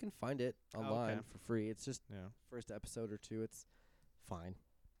called. You can find it Oh, online okay. for free. It's just Yeah. first episode or two. It's fine.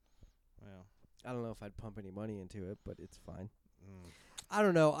 Yeah. I don't know if I'd pump any money into it, but it's fine. Mm. I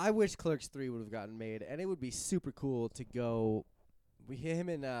don't know. I wish Clerks 3 would have gotten made, and it would be super cool to go. Him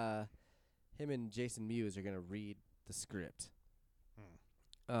and Jason Mewes are gonna read the script.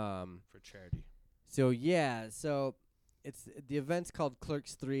 For charity. So it's the event's called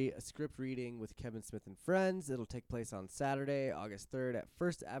Clerks 3, a script reading with Kevin Smith and friends. It'll take place on Saturday, August 3rd at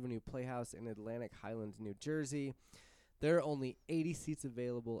First Avenue Playhouse in Atlantic Highlands, New Jersey. There are only 80 seats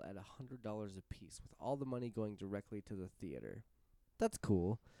available at $100 a piece, with all the money going directly to the theater. That's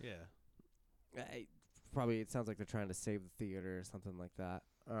cool. Yeah. Probably it sounds like they're trying to save the theater or something like that.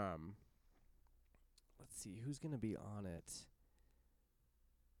 Let's see who's gonna be on it.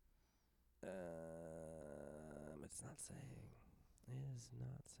 It's not saying. It is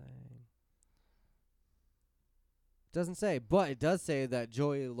not saying. Doesn't say, but it does say that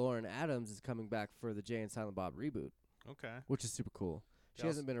Joy Lauren Adams is coming back for the Jay and Silent Bob reboot, Okay. which is super cool. She Yeah,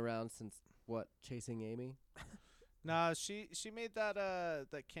 hasn't been around since Chasing Amy? Nah, she made that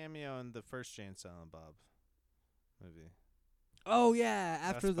that cameo in the first Jay and Silent Bob movie. Oh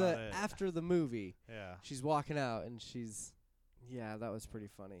yeah, That's about it. after the movie. Yeah. She's walking out and that was pretty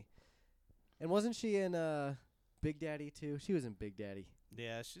funny. And wasn't she in Big Daddy too? She was in Big Daddy.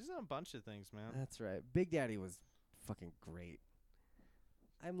 Yeah, she's in a bunch of things, man. That's right. Big Daddy was fucking great.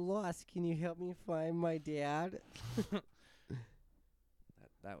 I'm lost. Can you help me find my dad?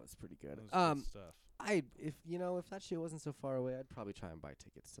 that was pretty good. That was good stuff. If that shit wasn't so far away, I'd probably try and buy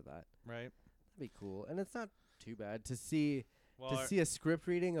tickets to that. Right? That'd be cool. And it's not too bad to see Well, a script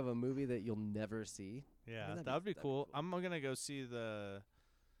reading of a movie that you'll never see. yeah, that'd that would be be cool. cool. I'm gonna go see the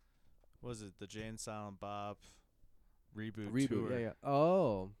Jay and Silent Bob reboot tour. Yeah.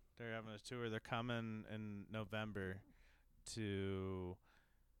 Oh. They're having a tour. They're coming in November to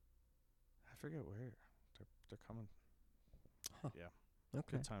I forget where. They're coming. Huh. Yeah.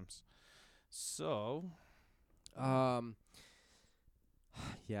 Okay. Good times. So,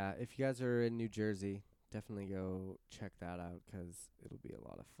 yeah, if you guys are in New Jersey, definitely go check that out 'cause it'll be a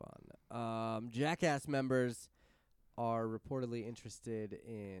lot of fun. Jackass members are reportedly interested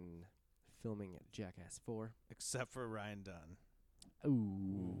in filming Jackass 4. except for Ryan Dunn.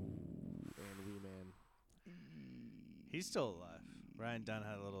 Ooh. And Wee Man. He's still alive. Ryan Dunn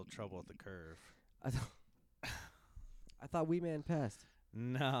had a little trouble with the curve. I thought Wee Man passed.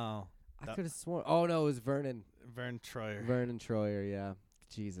 No. I That- could have sworn. Oh no, it was Vernon. Vern Troyer. Vernon Troyer, yeah.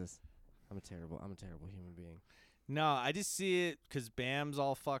 Jesus. I'm a terrible human being. No, I just see it 'cause Bam's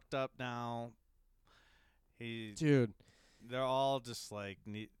all fucked up now. Dude, They're all just like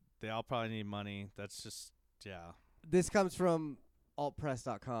they all probably need money. That's just this comes from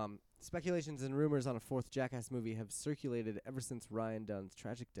altpress.com. Speculations and rumors on a fourth Jackass movie have circulated ever since Ryan Dunn's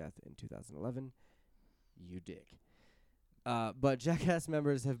tragic death in 2011. You dig. But Jackass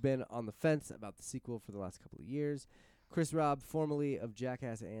members have been on the fence about the sequel for the last couple of years. Chris Robb, formerly of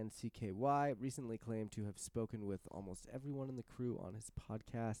Jackass and CKY, recently claimed to have spoken with almost everyone in the crew on his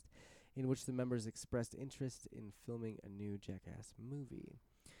podcast, in which the members expressed interest in filming a new Jackass movie.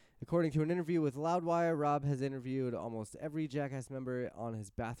 According to an interview with Loudwire, Rob has interviewed almost every Jackass member on his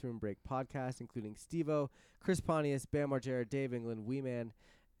Bathroom Break podcast, including Steve-O, Chris Pontius, Bam Margera, Dave England, Wee Man,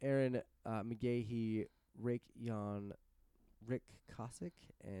 Aaron McGahee, Rick Cossack,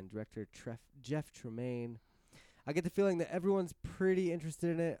 and director Jeff Tremaine. I get the feeling that everyone's pretty interested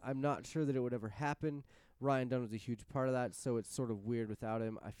in it. I'm not sure that it would ever happen. Ryan Dunn was a huge part of that, so it's sort of weird without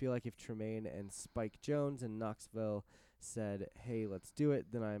him. I feel like if Tremaine and Spike Jones and Knoxville said, hey, let's do it,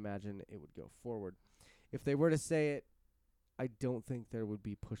 then I imagine it would go forward. If they were to say it, I don't think there would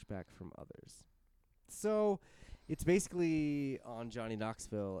be pushback from others. So it's basically on Johnny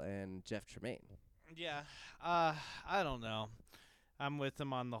Knoxville and Jeff Tremaine. Yeah. I don't know. I'm with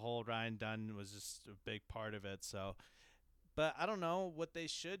him on the whole. Ryan Dunn was just a big part of it. So, but I don't know what they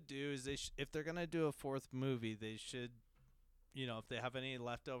should do is if they're gonna do a fourth movie, they should, if they have any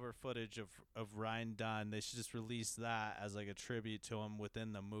leftover footage of Ryan Dunn, they should just release that as like a tribute to him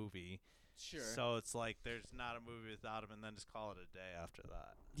within the movie. Sure. So it's like there's not a movie without him, and then just call it a day after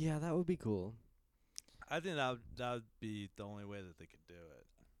that. Yeah, that would be cool. I think that would be the only way that they could do it.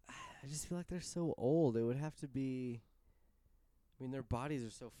 I just feel like they're so old. It would have to be. I mean, their bodies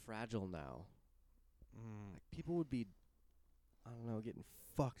are so fragile now. Like people would be, I don't know, getting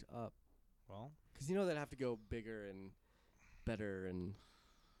fucked up. Well, 'Cause they'd have to go bigger and better and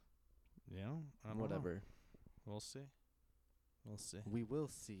I don't know. whatever. We'll see. We'll see. We will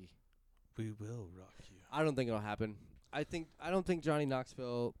see. We will rock you. I don't think it'll happen. I don't think Johnny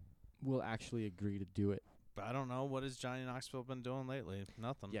Knoxville will actually agree to do it. I don't know. What has Johnny Knoxville been doing lately?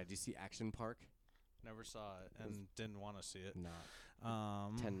 Nothing. Yeah, do you see Action Park? Never saw it It was- and didn't want to see it.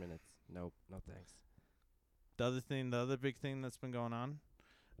 Not 10 minutes. Nope, no thanks. The other big thing that's been going on,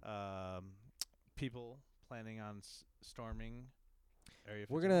 people planning on storming Area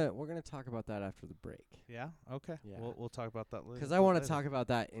 51. We're gonna talk about that after the break. Yeah. Okay. Yeah. We'll talk about that later. Because I want to talk about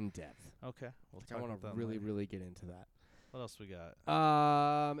that in depth. Okay. We'll I talk want about to that really, later. really get into that. What else we got?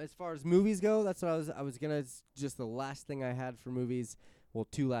 As far as movies go, that's what I was gonna just the last thing I had for movies. Well,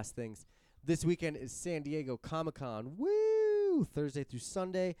 two last things. This weekend is San Diego Comic-Con. Woo! Thursday through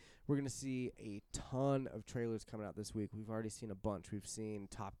Sunday. We're gonna see a ton of trailers coming out this week. We've already seen a bunch. We've seen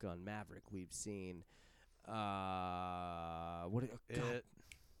Top Gun Maverick. We've seen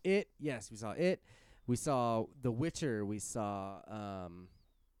It. Yes, we saw It. We saw The Witcher. We saw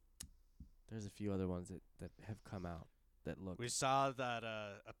there's a few other ones that have come out that look. We saw that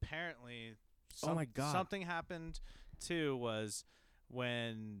apparently Oh my God. something happened too was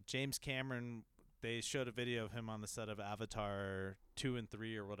when James Cameron, they showed a video of him on the set of Avatar 2 and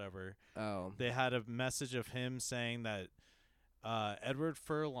 3 or whatever. Oh. They had a message of him saying that Edward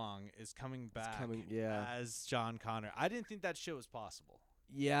Furlong is coming back yeah. as John Connor. I didn't think that shit was possible.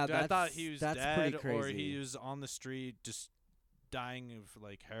 Yeah, Dude, I thought he was that's dead pretty crazy. or he was on the street just dying of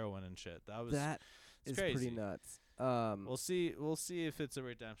like heroin and shit. That it's is crazy. pretty nuts. We'll see if it's a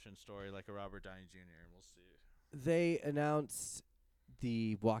redemption story like a Robert Downey Jr. We'll see. They announced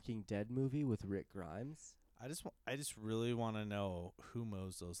the Walking Dead movie with Rick Grimes I just really want to know who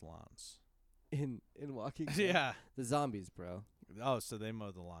mows those lawns. in Walking Dead. Yeah. The zombies, bro. Oh, so they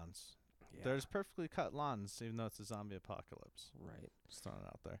mow the lawns. Yeah. There's perfectly cut lawns, even though it's a zombie apocalypse. Right. Just throwing it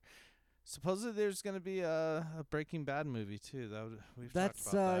out there. Supposedly there's gonna be a Breaking Bad movie too. We've That's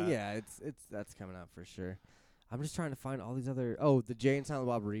talked about that. yeah, that's coming out for sure. I'm just trying to find all these other. Oh, the Jay and Silent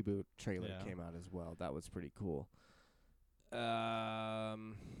Bob reboot trailer Yeah. came out as well. That was pretty cool.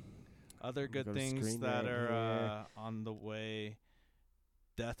 Other I'm good gonna go to things Screen that Rant are here. on the way.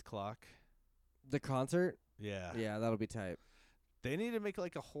 Death Clock. The concert. Yeah. Yeah, that'll be tight. They need to make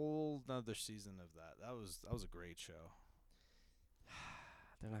like a whole another season of that. That was a great show.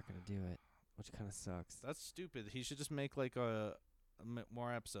 They're not gonna do it, which kind of sucks. That's stupid. He should just make like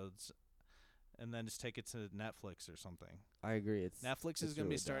more episodes, and then just take it to Netflix or something. I agree. Netflix is it's going to be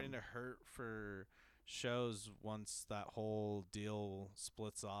really starting dumb. to hurt for shows once that whole deal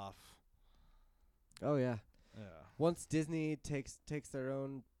splits off. Oh yeah. Yeah. Once Disney takes their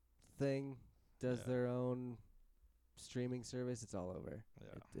own thing, does Yeah. their own streaming service, it's all over.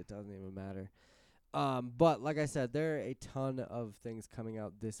 Yeah. It doesn't even matter. But like I said, there are a ton of things coming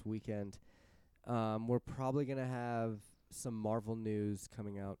out this weekend. We're probably gonna have some Marvel news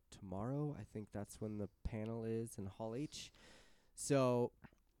coming out tomorrow. I think that's when the panel is in Hall H. So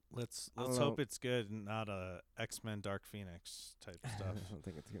Let's I don't hope know. it's good and not a X-Men Dark Phoenix type I stuff. don't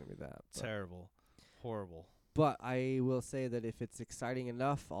think it's gonna be that. But, Terrible. Horrible. but I will say that if it's exciting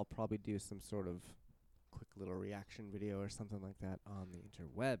enough, I'll probably do some sort of quick little reaction video or something like that on the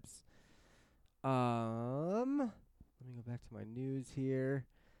interwebs. Let me go back to my news here.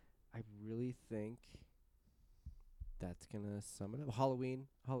 I really think that's gonna sum it up. Halloween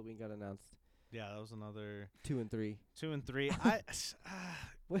got announced. Yeah, that was another 2 and 3. 2 and 3.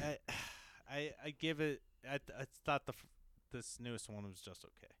 What? I give it. I thought this newest one was just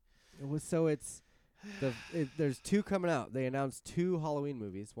okay. It's there's 2 coming out. They announced 2 Halloween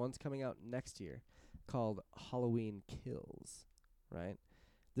movies. One's coming out next year, called Halloween Kills. Right.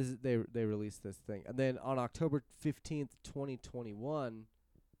 This is they released this thing, and then on October 15th, 2021,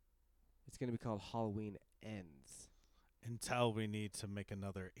 it's gonna be called Halloween Ends. Until we need to make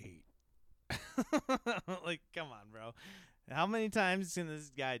another 8. Like, come on, bro. How many times can this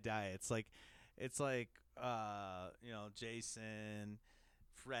guy die? It's like Jason,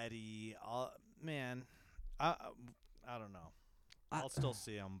 Freddy, all man. I don't know. I'll still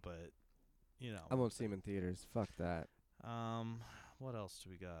see him, but I won't see him in theaters. Fuck that. What else do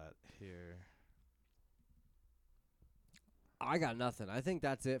we got here? I got nothing. I think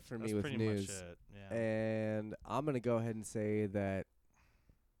that's it for That's me with pretty news. much it. Yeah. And I'm going to go ahead and say that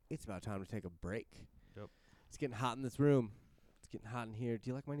it's about time to take a break. Yep. It's getting hot in this room. It's getting hot in here. Do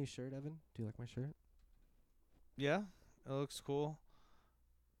you like my new shirt, Evan? Do you like my shirt? Yeah, it looks cool.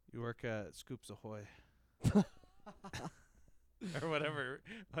 You work at Scoops Ahoy. Or whatever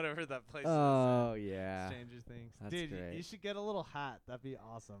that place Oh, is. yeah. Stranger Things. That's Dude, great. you should get a little hat. That'd be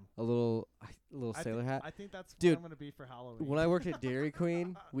awesome. A little sailor hat. I think that's Dude, what I'm gonna be for Halloween. When I worked at Dairy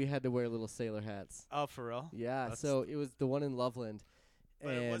Queen, we had to wear little sailor hats. Oh, for real? Yeah, That's- so it was the one in Loveland.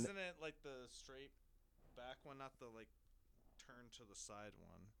 But and wasn't it like the straight back one, not the like turn to the side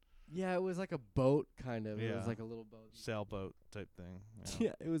one? Yeah, it was like a boat, kind of. It Yeah. was like a little boat. Sailboat type thing.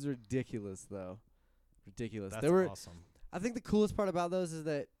 Yeah, it was ridiculous, though. Ridiculous. That's There were. awesome. I think the coolest part about those is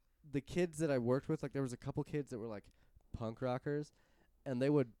that the kids that I worked with, like there was a couple kids that were like punk rockers, and they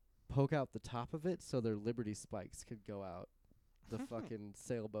would poke out the top of it so their Liberty spikes could go out the fucking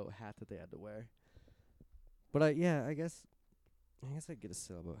sailboat hat that they had to wear. But I guess I'd get a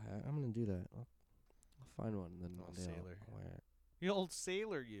sailboat hat. I'm gonna do that. I'll find one and then Little one day sailor. I'll wear it. You old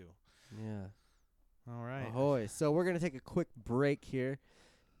sailor, you. Yeah. All right. Ahoy. So we're going to take a quick break here.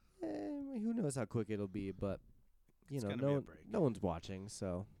 Who knows how quick it'll be, but It's know, gonna be a break. no one's watching,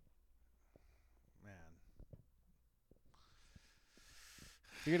 so Man.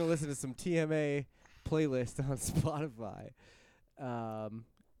 you're going to listen to some TMA playlist on Spotify.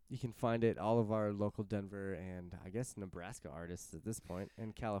 You can find it, all of our local Denver and I guess Nebraska artists at this point,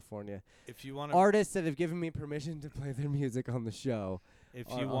 and California. If you want to Artists that have given me permission to play their music on the show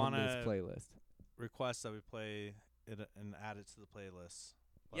if are you on want this to playlist. request that we play it and add it to the playlist,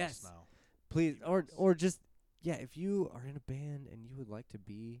 let Yes. us know. Please, or Emails. just if you are in a band and you would like to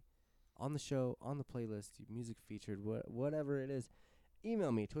be on the show, on the playlist, your music featured, whatever it is,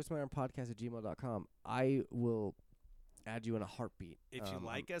 email me twistmyarmpodcast@gmail.com. I will add you in a heartbeat. If you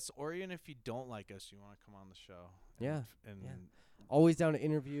like us, or even if you don't like us, you want to come on the show. Yeah, And yeah. Always down to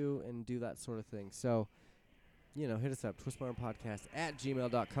interview and do that sort of thing. So, hit us up,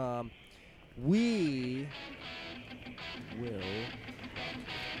 twistmyarmpodcast@gmail.com. We will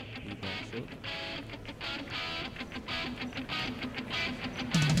be back shortly.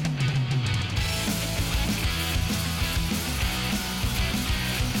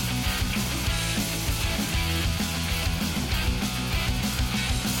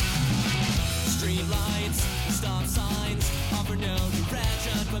 Streetlights, stop signs, offer no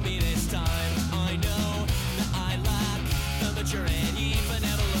direction for me this time. I know that I lack the maturity for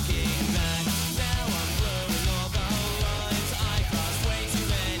never looking back. Now I'm blurring all the lines I crossed way too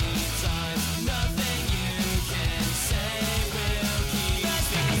many times. Nothing you can say will keep me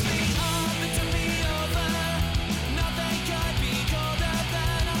up and took me over. Nothing could be colder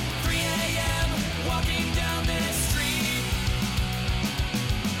than 3 a.m. walking down this street.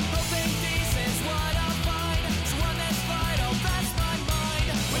 Hoping this is what I'll find. So one that's right, I'll rest my mind.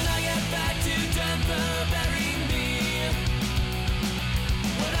 When I get back to Denver, bury me.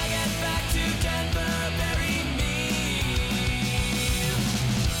 When I get back to Denver, bury me.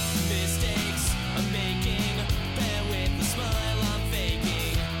 Mistakes I'm making, bear with the smile I'm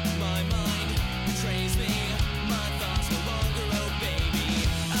faking. My mind betrays me, my thoughts no longer obey me.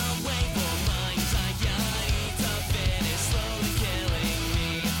 I'll wait for my anxiety to finish slowly killing me.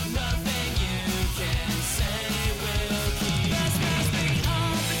 Nothing you can say will keep me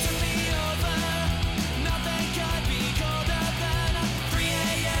up and took me over. Nothing could be colder than 3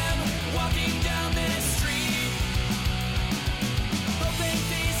 a.m. walking down this street. Hoping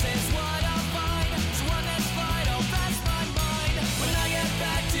this is what I'll find. So one that's right, I'll rest my mind. When I get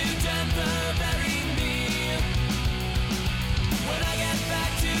back to Denver, bury me. When I get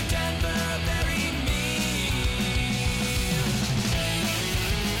back to Denver, bury me.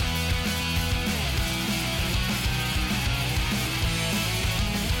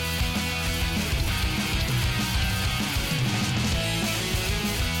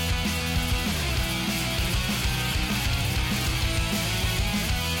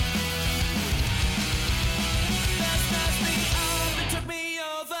 Smashed me up and took me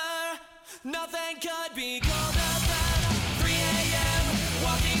over. Nothing could be colder than 3 a.m.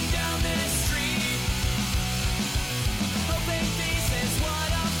 walking down this street. Hoping this is what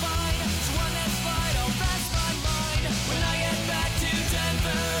I'll find. So one that's right, I'll rest my mind. When I get back to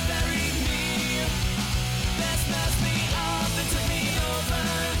Denver, bury me. That smashed me up and took me over.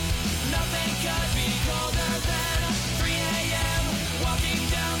 Nothing could be colder than 3 a.m. walking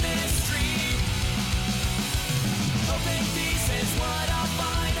down this street. Hoping this is what I'll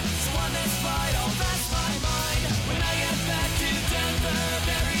find. So one that's right, I'll rest my mind. When I get back to Denver,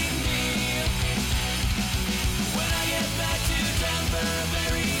 bury me. When I get back to Denver,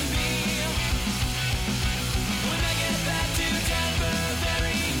 bury me. When I get back to Denver,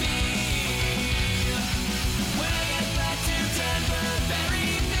 bury me. When I get back to Denver, bury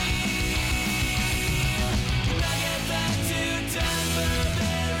me. When I get back to Denver,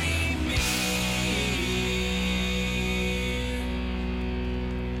 bury me.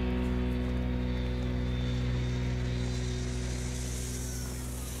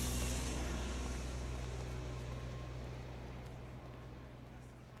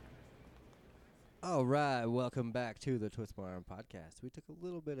 All right, welcome back to the Twist My Arm podcast. We took a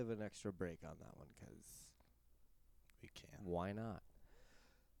little bit of an extra break on that one because We can. why not?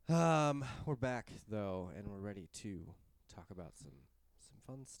 We're back though, and we're ready to talk about some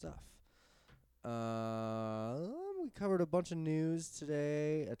fun stuff. We covered a bunch of news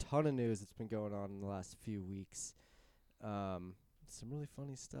today, a ton of news that's been going on in the last few weeks. Some really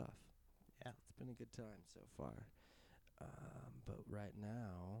funny stuff. Yeah. It's been a good time so far. But right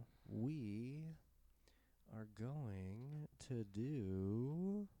now, we are going to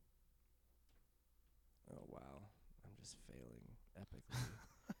do... Oh, wow. I'm just failing epically.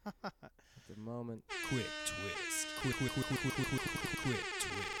 At the moment. Quick twist. Quick twist.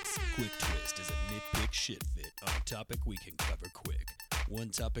 Quick twist is a nitpick shit fit on a topic we can cover quick. One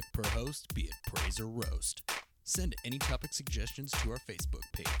topic per host, be it praise or roast. Send any topic suggestions to our Facebook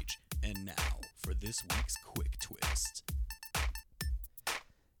page. And now for this week's quick twist.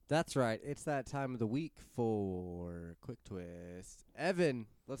 That's right. It's that time of the week for Quick Twist. Evan,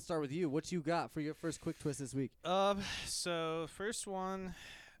 let's start with you. What you got for your first Quick Twist this week? So first one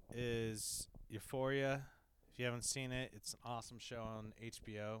is Euphoria. If you haven't seen it, it's an awesome show on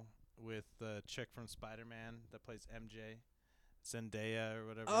HBO with the chick from Spider-Man that plays MJ, Zendaya or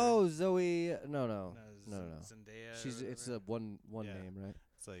whatever. Oh, Zoe. No. Zendaya. or It's whatever. a one Yeah. name, right?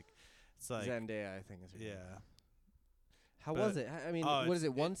 It's like Zendaya, I think is her name. yeah. How But- was it? I mean, Oh, what is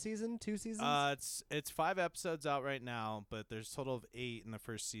it's- it? One season? 2 seasons? It's 5 episodes out right now, but there's a total of 8 in the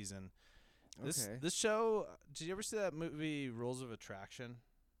first season. Okay. This show, did you ever see that movie Rules of Attraction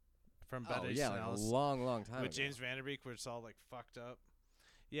from Bette Oh, Easton yeah, like a Ellis long time with ago. James Vanderbeek, where it's all like fucked up?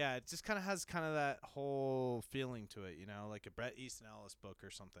 Yeah, it just kind of has kind of that whole feeling to it, you know, like a Bret Easton Ellis book or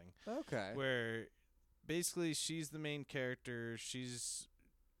something, Okay. where basically she's the main character.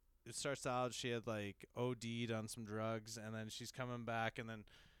 It starts out she had like OD'd on some drugs, and then she's coming back, and then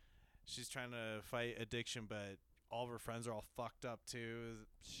she's trying to fight addiction, but all of her friends are all fucked up too.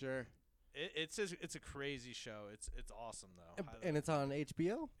 Sure. It's a crazy show. It's awesome though. And it's on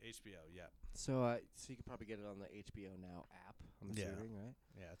HBO? HBO, yeah. So you could probably get it on the HBO Now app, I'm Yeah. assuming, right?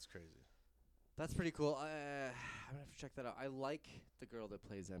 Yeah, it's crazy. That's pretty cool. I'm going to have to check that out. I like the girl that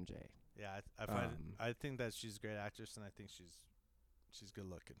plays MJ. Yeah, I find I think that she's a great actress, and I think she's good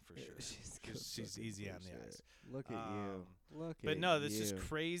looking for sure. She's easy on the eyes. Look at you. Look But at no, this you. is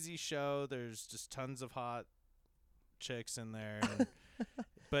crazy show. There's just tons of hot chicks in there. And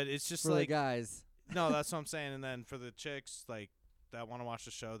but it's just For the like guys. no, that's what I'm saying. And then for the chicks like that want to watch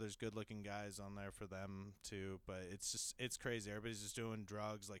the show, there's good looking guys on there for them too. But it's crazy. Everybody's just doing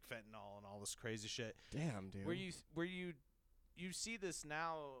drugs like fentanyl and all this crazy shit. Damn, dude. Where you see this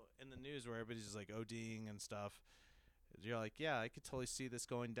now in the news where everybody's just like ODing and stuff. You're like, yeah, I could totally see this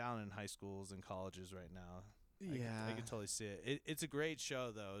going down in high schools and colleges right now. I could totally see it. It's a great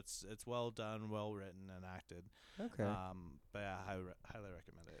show though. It's well done, well written, and acted. Okay. But yeah, I highly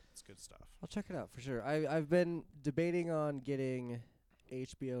recommend it. It's good stuff. I'll check it out for sure. I've been debating on getting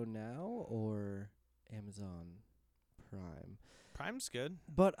HBO Now or Amazon Prime. Prime's good.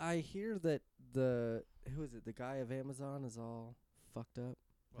 But I hear that the guy of Amazon is all fucked up.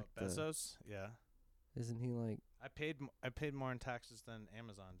 What, Like the- Bezos? Yeah. Isn't he like... I paid more in taxes than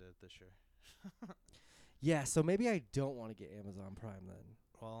Amazon did this year. Yeah, so maybe I don't want to get Amazon Prime then.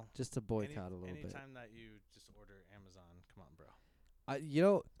 Well, Just to boycott a little bit. anytime that you just order Amazon, come on, bro.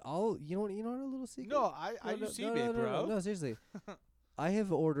 You know what a little secret? No, I use eBay, bro. No, seriously. I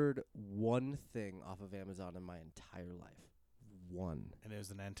have ordered one thing off of Amazon in my entire life. One. And it was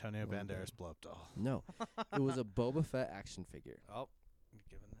an Antonio Well Banderas done. blow up doll. No. It was a Boba Fett action figure. Oh, you're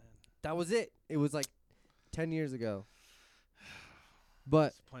giving that. That was it. It was like 10 years ago.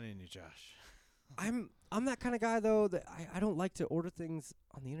 But Disappointing you, Josh. I'm that kind of guy though that I don't like to order things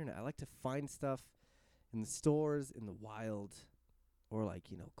on the internet. I like to find stuff in the stores in the wild, or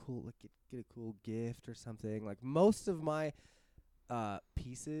like, you know, cool, like get a cool gift or something. Like most of my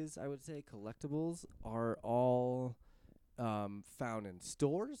pieces, I would say collectibles, are all found in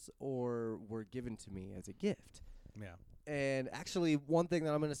stores or were given to me as a gift. Yeah. And actually, one thing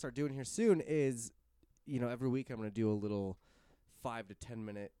that I'm going to start doing here soon is, you know, every week I'm going to do a little 5 to 10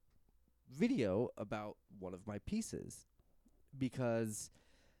 minute video about one of my pieces, because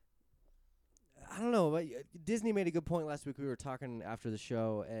I don't know, but Disney made a good point last week. We were talking after the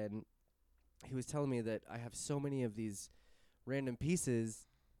show, and he was telling me that I have so many of these random pieces,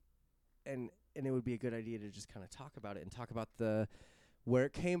 and it would be a good idea to just kind of talk about it and talk about where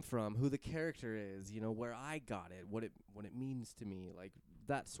it came from, who the character is, you know, where I got it, what it means to me, like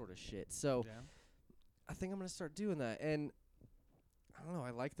that sort of shit. So Yeah. I think I'm going to start doing that. And I don't know,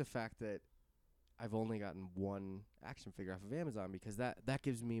 I like the fact that I've only gotten one action figure off of Amazon, because that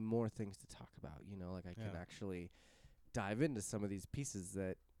gives me more things to talk about, you know, like I can Yeah. actually dive into some of these pieces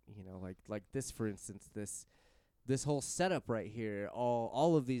that, you know, like this, for instance, this this whole setup right here,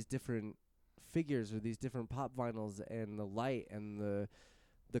 all of these different figures or these different pop vinyls and the light and the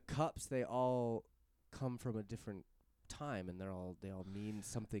cups, they all come from a different time, and they all mean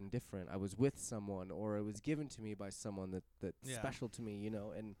something different. I was with someone, or it was given to me by someone that's Yeah. special to me,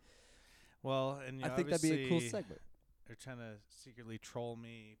 and Well, and you I know, think that'd be a cool obviously segment. They're trying to secretly troll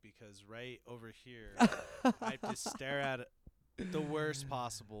me because right over here, I have to stare at the worst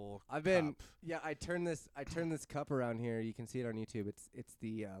possible. I've been cup. yeah. I turn this cup around here. You can see it on YouTube. It's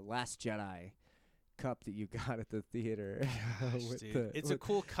the Last Jedi cup that you got at the theater. Gosh, with dude. the- It's a with-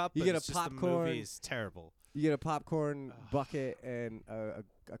 cool cup, you but get it's a just the popcorn. movie is terrible. You get a popcorn Ugh. bucket and a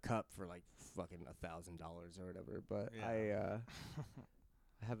cup for like fucking $1,000 or whatever. But Yeah.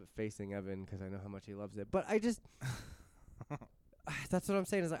 I have it facing Evan because I know how much he loves it. But I just that's what I'm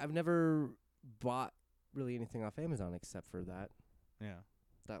saying is I've never bought really anything off Amazon except for that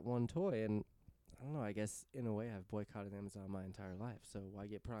one toy, and I don't know. I guess in a way I've boycotted Amazon my entire life. So why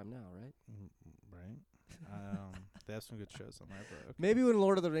get Prime now, right? Right. They have some good shows on there, but okay. Maybe when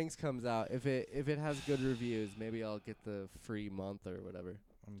Lord of the Rings comes out, if it has good reviews, maybe I'll get the free month or whatever.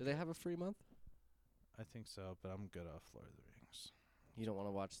 I'm Do they good. have a free month? I think so, but I'm good off Lord of the Rings. You don't want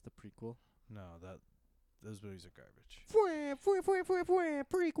to watch the prequel? No, those movies are garbage.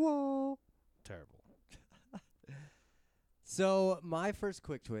 Prequel. Terrible. So my first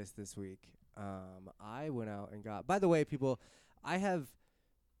quick twist this week, I went out and got. By the way, people, I have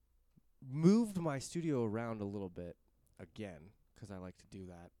moved my studio around a little bit again because I like to do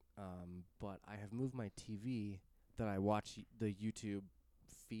that. But I have moved my TV that I watch the YouTube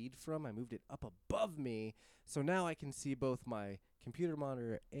feed from. I moved it up above me, so now I can see both my computer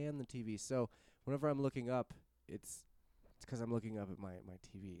monitor and the TV. So whenever I'm looking up, it's because I'm looking up at my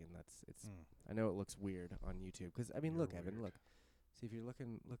TV, and it's. I know it looks weird on YouTube because I mean, You're look, Evan, weird. look. See if you're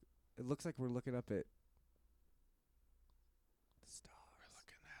looking. Look, it looks like we're looking up at the stars.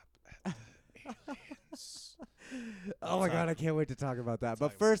 We're looking at the aliens. Oh my Let's god, talk- I can't wait to talk about that. let's But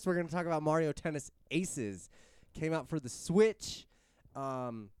talk about first, we're gonna talk about Mario Tennis Aces. Came out for the Switch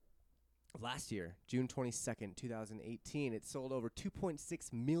last year, June 22nd, 2018. It sold over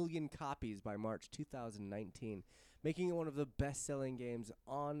 2.6 million copies by March 2019, making it one of the best-selling games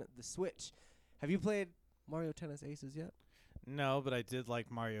on the Switch. Have you played Mario Tennis Aces yet? No, but I did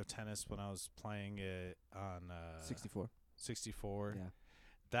like Mario Tennis when I was playing it on 64. 64. Yeah.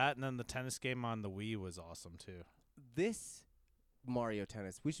 That and then the tennis game on the Wii was awesome too. This Mario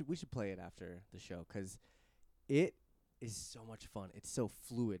Tennis, we should play it after the show because it is so much fun. It's so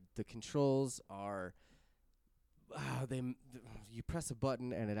fluid. The controls are you press a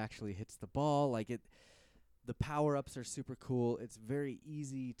button and it actually hits the ball. Like it, the power ups are super cool. It's very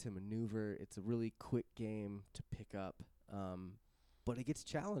easy to maneuver. It's a really quick game to pick up, but it gets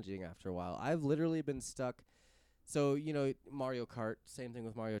challenging after a while. I've literally been stuck. So Mario Kart, same thing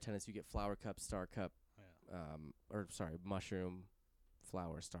with Mario Tennis. You get Flower Cup, Star Cup, Mushroom,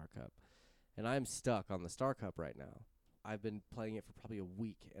 Flower, Star Cup. And I'm stuck on the Star Cup right now. I've been playing it for probably a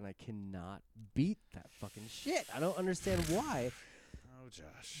week, and I cannot beat that fucking shit. I don't understand why, Oh,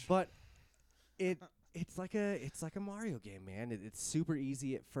 Josh. but it's like a Mario game, man. It's super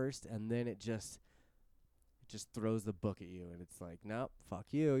easy at first, and then it just throws the book at you, and it's like, nope, fuck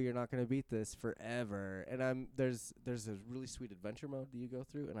you. You're not gonna beat this forever. And there's a really sweet adventure mode that you go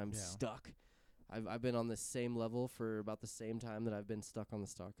through, and I'm Yeah. stuck. I've been on the same level for about the same time that I've been stuck on the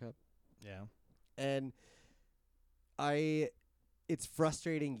Star Cup. Yeah. And it's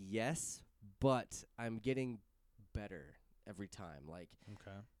frustrating, yes, but I'm getting better every time. Like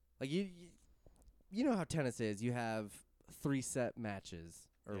Okay. you know how tennis is. You have 3 set matches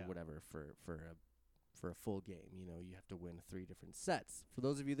or Yeah. whatever for a full game. You have to win 3 different sets. For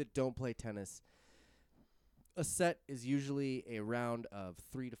those of you that don't play tennis, a set is usually a round of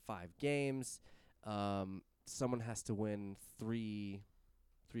 3 to 5 games. Someone has to win three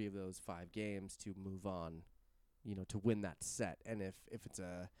of those 5 games to move on, to win that set. And if it's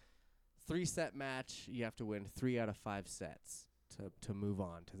a 3-set match, you have to win 3 out of 5 sets to move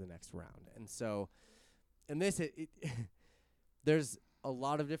on to the next round. And so, in this, it there's a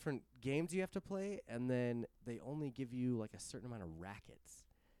lot of different games you have to play, and then they only give you like a certain amount of rackets,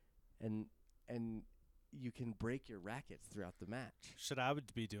 and you can break your rackets throughout the match. Should I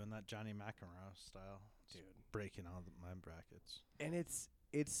would be doing that Johnny McEnroe style, Dude. breaking all my brackets. And it's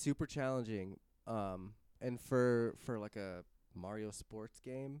super challenging. And for like a Mario sports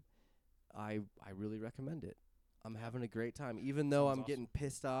game, I really recommend it. I'm having a great time, even though Sounds I'm getting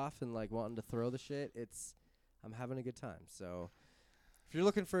pissed off and like wanting to throw the shit. I'm having a good time. So if you're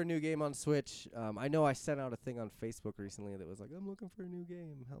looking for a new game on Switch, I know I sent out a thing on Facebook recently that was like, I'm looking for a new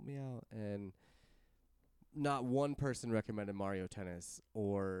game, help me out. And not one person recommended Mario Tennis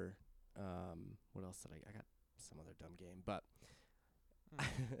or what else did I got some other dumb game, but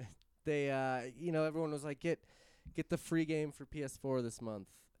they everyone was like get the free game for PS4 this month,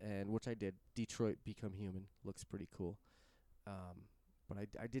 and which I did. Detroit Become Human looks pretty cool. But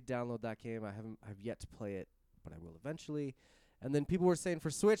I did download that game. I've yet to play it, but I will eventually. And then people were saying for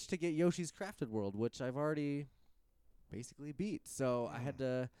Switch to get Yoshi's Crafted World, which I've already basically beat. So I had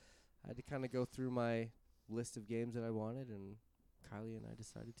to kind of go through my list of games that I wanted, and Kylie and I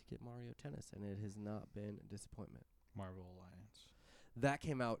decided to get Mario Tennis, and it has not been a disappointment. Marvel Alliance. That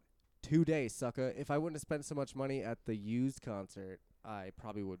came out today, sucker. If I wouldn't have spent so much money at the used concert, I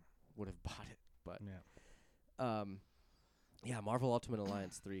probably would have bought it. But Yeah. Marvel Ultimate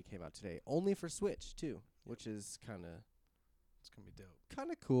Alliance 3 came out today, only for Switch too, which is kind of It's gonna be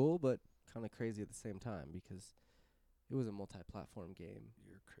dope. cool, but kind of crazy at the same time because it was a multi-platform game.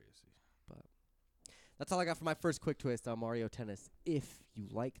 You're crazy. That's all I got for my first quick twist on Mario Tennis. If you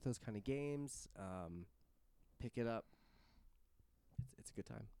like those kind of games, pick it up. It's a good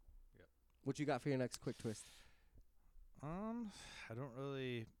time. Yep. What you got for your next quick twist? I don't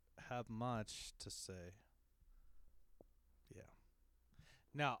really have much to say. Yeah.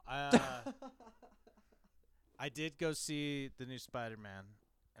 No, I did go see the new Spider-Man,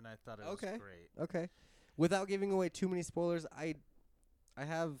 and I thought it was Okay. great. Okay. Without giving away too many spoilers, I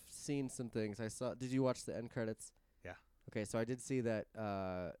have seen some things. I saw. Did you watch the end credits? Yeah. Okay, so I did see that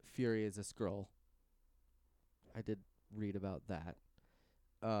Fury is a Skrull. I did read about that.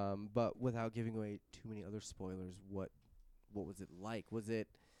 But without giving away too many other spoilers, what was it like? Was it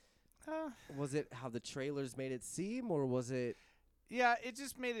how the trailers made it seem, or was it? Yeah, it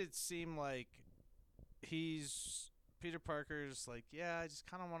just made it seem like Peter Parker's like, yeah, I just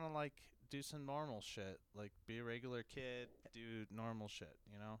kind of want to like do some normal shit, like be a regular kid, do normal shit,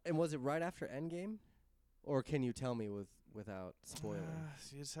 you know? And was it right after Endgame, or can you tell me without spoiling?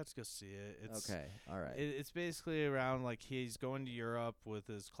 You just have to go see it. It's, Okay, all right. It's basically around like he's going to Europe with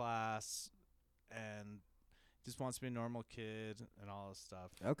his class and just wants to be a normal kid and all this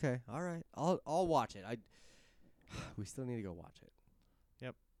stuff. Okay, all right. I'll watch it. We still need to go watch it.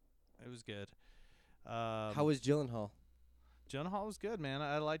 It was good. How was Gyllenhaal? Gyllenhaal was good, man.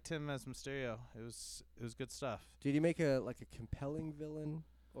 I liked him as Mysterio. It was good stuff. Did he make a compelling villain,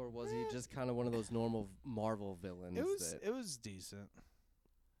 or was he just kind of one of those normal Marvel villains? It was decent.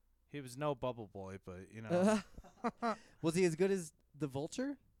 He was no Bubble Boy, but you know. Was he as good as the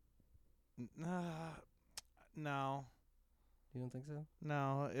Vulture? No. You don't think so?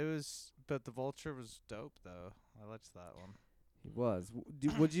 No, it was, but the Vulture was dope though. I liked that one. He was.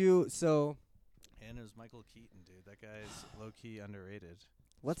 Would you? So And it was Michael Keaton, dude. That guy's low key underrated.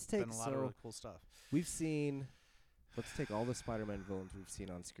 let's take. Been a lot of really cool stuff. We've seen. Let's take all the Spider-Man villains we've seen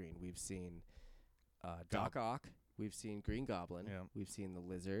on screen. We've seen Doc Ock. We've seen Green Goblin. Yeah. We've seen the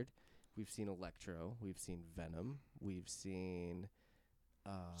Lizard. We've seen Electro. We've seen Venom. We've seen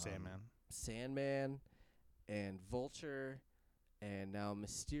Sandman, and Vulture, and now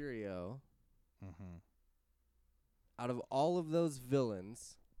Mysterio. Mm-hmm. Out of all of those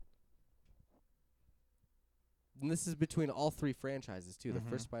villains, and this is between all three franchises too, the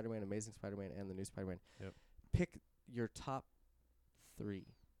first Spider-Man, Amazing Spider-Man, and the new Spider-Man. Yep. Pick your top 3.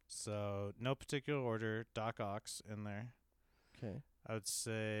 So no particular order. Doc Ock's in there. Okay. I would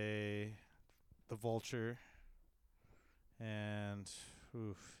say the Vulture, and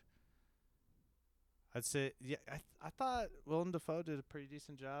I'd say I thought Willem Dafoe did a pretty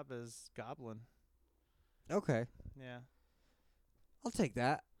decent job as Goblin. Okay. Yeah. I'll take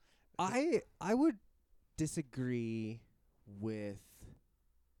that. I would disagree with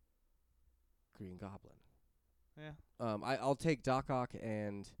Green Goblin. Yeah. I'll take Doc Ock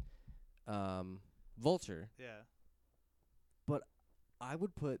and Vulture. Yeah. I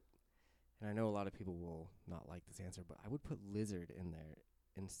would put, and I know a lot of people will not like this answer, but I would put Lizard in there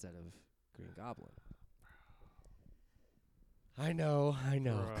instead of Green Goblin. I know,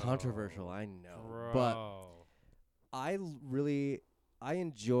 Bro. controversial, I know, Bro. but I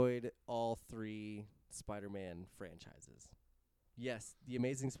enjoyed all 3 Spider-Man franchises. Yes, the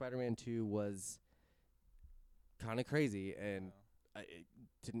Amazing Spider-Man 2 was kind of crazy, and it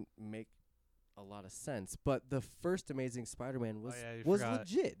didn't make a lot of sense. But the first Amazing Spider-Man was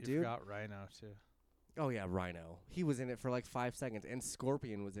legit, You dude. forgot Rhino too. Oh yeah, Rhino. He was in it for like 5 seconds, and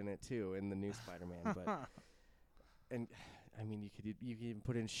Scorpion was in it too in the new Spider-Man. But and I mean, you could even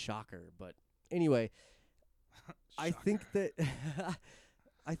put in Shocker. But anyway, I think that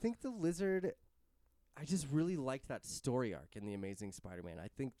I think the Lizard. I just really liked that story arc in the Amazing Spider-Man. I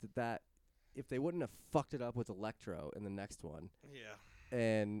think that if they wouldn't have fucked it up with Electro in the next one, Yeah.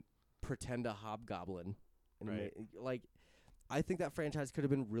 and pretend a Hobgoblin And Right. like, I think that franchise could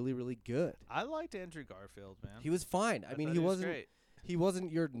have been really, really good. I liked Andrew Garfield, man. He was fine. I mean, thought he was wasn't. great. He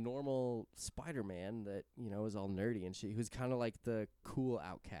wasn't your normal Spider-Man that is all nerdy and shit. He was kind of like the cool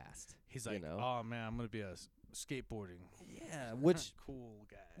outcast. He's you like, know? oh man, I'm gonna be a skateboarding Yeah, which cool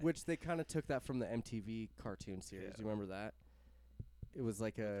guy. which they kind of took that from the MTV cartoon series. Yeah. Do you remember that? It was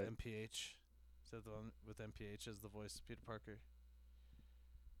like a MPH. Is that the one with MPH as the voice of Peter Parker?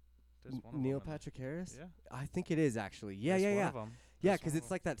 There's one of Neil them in Patrick Harris. there. Yeah. I think it is actually. Yeah, There's yeah, one yeah. of 'em. Yeah, There's because one it's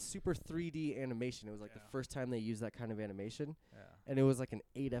of like that super 3D animation. It was like the Yeah. first time they used that kind of animation, 'em. Yeah. and it was like an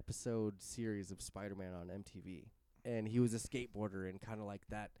 8-episode series of Spider-Man on MTV. And he was a skateboarder and kind of like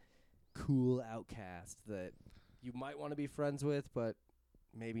that cool outcast that you might want to be friends with, but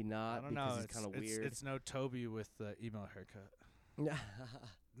maybe not I don't because know. he's kind of weird. It's no Toby with the emo haircut. Yeah.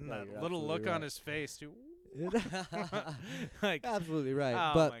 And No, that you're little look absolutely on right. his face, dude. Like, Absolutely right.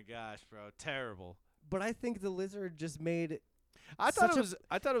 oh but my gosh, bro, terrible. but I think the Lizard just made I thought Such it a- was.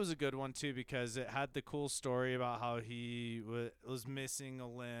 I thought it was a good one too because it had the cool story about how he was missing a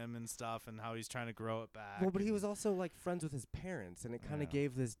limb and stuff, and how he's trying to grow it back. well, but he and- was also like friends with his parents, and it kind of Yeah.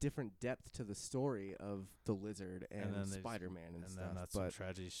 gave this different depth to the story of the Lizard and, then they- Spider-Man and, and stuff. then that's when but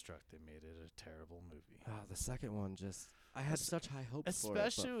tragedy struck. They made it a terrible movie, the second one just I had Es- such high hopes for it.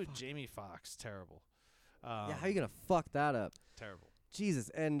 especially but with fuck. Jamie Foxx. Terrible. Yeah, how you gonna fuck that up? Terrible. Jesus.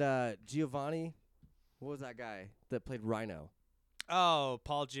 And Giovanni, what was that guy that played Rhino? Oh,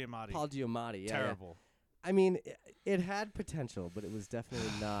 Paul Giamatti. Paul Giamatti. Yeah, yeah. Terrible. I mean, it had potential, but it was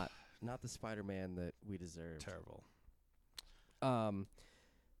definitely not the Spider-Man that we deserved. Terrible.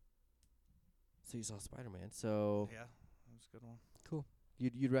 So you saw Spider-Man. So Yeah, that was a good one.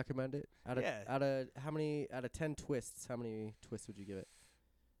 you'd recommend it? Yeah. Out of how many? Out of 10 twists, how many twists would you give it?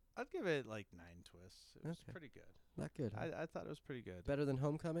 I'd give it like 9 twists. It was Okay. pretty good. Not good. Huh? I thought it was pretty good. Better than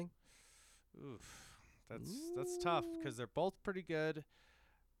Homecoming? Oof. That's tough because they're both pretty good,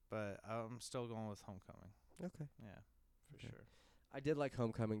 but I'm still going with Homecoming. Okay. Yeah, for Okay. sure. I did like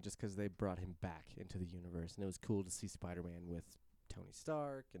Homecoming just 'cause they brought him back into the universe, and it was cool to see Spider-Man with Tony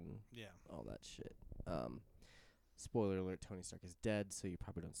Stark and Yeah. all that shit. Spoiler alert: Tony Stark is dead, so you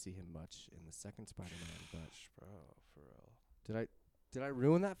probably don't see him much in the second Spider-Man. But Gosh, bro, for real. did I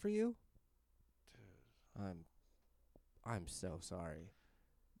ruin that for you? Dude. I'm so sorry.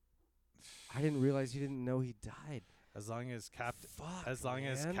 I didn't realize you didn't know he died. As long as Fuck, as long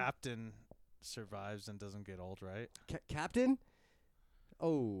as man. Captain survives and doesn't get old, right? Captain.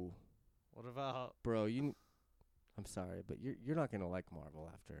 Oh, What about bro, I'm sorry, but you're not gonna like Marvel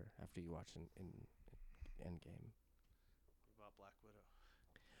after you watch in Endgame. Black Widow?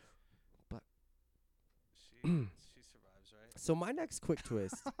 But she survives, right? So my next quick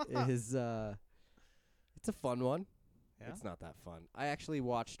twist is it's a fun one. Yeah. It's not that fun. I actually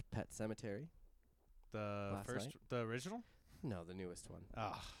watched Pet Cemetery. The last first, night? the original? No, the newest one.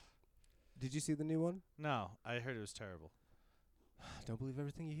 Oh, Did you see the new one? no, I heard it was terrible. Don't believe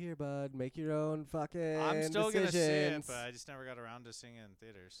everything you hear, bud. Make your own fucking I'm still gonna see it, decisions. but I just never got around to seeing it in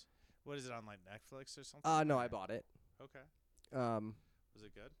theaters. What is it on like Netflix or something? No, I Or- bought it. Okay. Was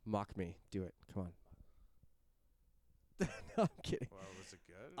it good? Mock me. Do it. Come on. No, I'm kidding. Well, was it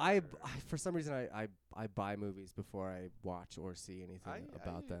good? I or- for some reason I buy movies before I watch or see anything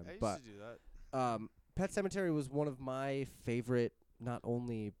about them. I used But to do that. Pet Cemetery was one of my favorite, not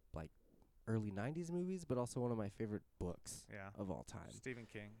only like early '90s movies, but also one of my favorite books Yeah. of all time. Stephen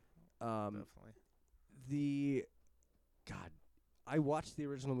King. Um, Definitely. I watched the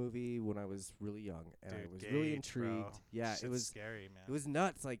original movie when I was really young, and I Dude, was really Gage, intrigued. bro. Yeah, Shit's it was scary, man. it was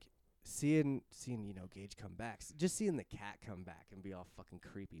nuts. Like seeing Gage come back, just seeing the cat come back and be all fucking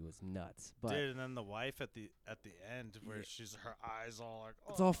creepy was nuts. But Dude, and then the wife at the end where Yeah. she's her eyes all like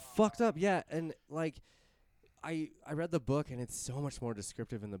it's all fucked up. Yeah, and like I read the book, and it's so much more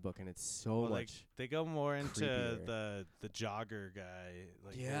descriptive in the book, and it's so Well, like much. they go more into creepier. the jogger guy,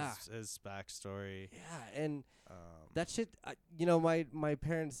 like Yeah. his backstory. Yeah, and Um, that shit. My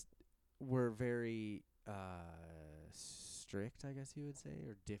parents were very strict, I guess you would say,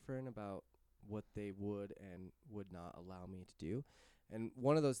 or different about what they would and would not allow me to do. And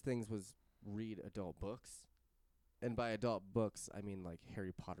one of those things was read adult books. And by adult books, I mean like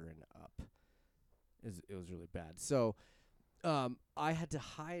Harry Potter and up. It was really bad. So I had to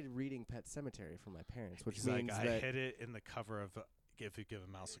hide reading Pet Cemetery from my parents, which he's means like, I that hid it in the cover of If You Give a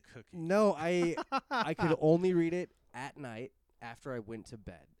Mouse a Cookie. no, I could only read it at night after I went to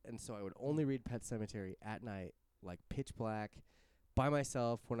bed. And so I would only read Pet Cemetery at night, like pitch black, by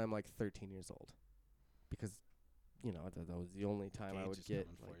myself when I'm like 13 years old. Because, that was the only time I Gage would is get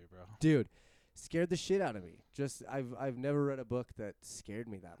coming like, for you, bro. dude, scared the shit out of me. Just I've never read a book that scared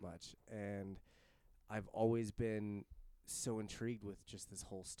me that much. And I've always been so intrigued with just this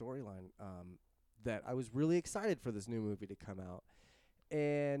whole storyline that I was really excited for this new movie to come out.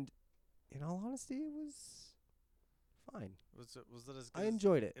 And in all honesty, it was fine. Was it as good? I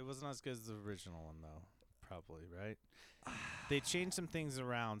enjoyed it. It wasn't as good as the original one, though. Probably, right? They changed some things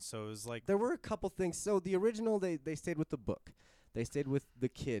around, so it was like There were a couple things. So the original, they stayed with the book. They stayed with the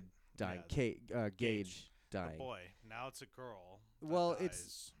kid dying, Gage a dying. boy. Now it's a girl. that Well, dies.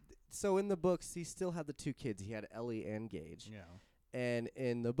 it's so in the books, he still had the two kids. He had Ellie and Gage. yeah, And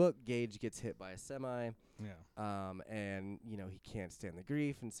in the book, Gage gets hit by a semi, yeah. and he can't stand the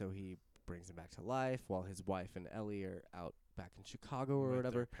grief, and so he brings him back to life while his wife and Ellie are out back in Chicago or With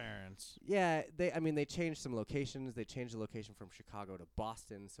whatever. their parents. Yeah, they changed some locations. They changed the location from Chicago to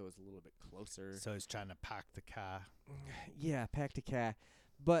Boston, so it's a little bit closer. So he's trying to pack the car Yeah, pack to car.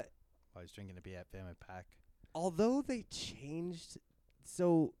 But while he's drinking a beer at Family Pack. although they changed,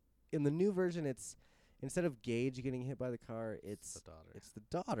 so in the new version, it's instead of Gage getting hit by the car, it's the daughter. it's the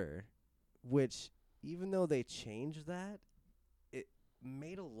daughter, which even though they changed that, it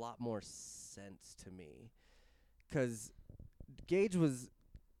made a lot more sense to me, 'cause Gage was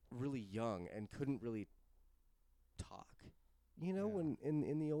really young and couldn't really talk. Yeah. When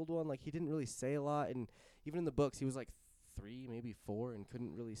in the old one, like he didn't really say a lot, and even in the books, he was like 3, maybe 4, and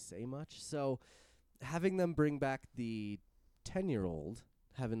couldn't really say much. So having them bring back the 10-year-old,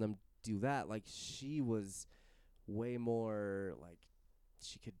 having them do that, like she was way more like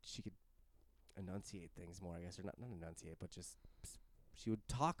she could enunciate things more, I guess, or not enunciate, but just she would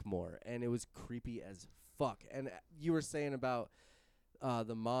talk more, and it was creepy as fuck. And you were saying about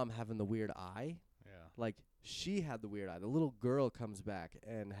the mom having the weird eye. Yeah. Like, she had the weird eye. The little girl comes back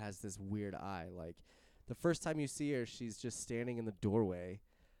and has this weird eye. Like, the first time you see her, she's just standing in the doorway,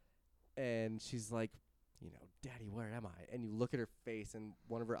 and she's like, Daddy, where am I? And you look at her face, and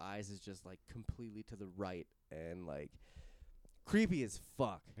one of her eyes is just, like, completely to the right, and, like, creepy as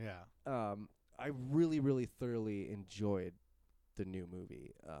fuck. Yeah. I really, really thoroughly enjoyed the new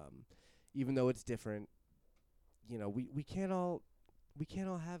movie. Even though it's different, we can't all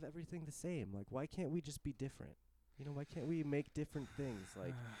have everything the same. Like, why can't we just be different? Why can't we make different things?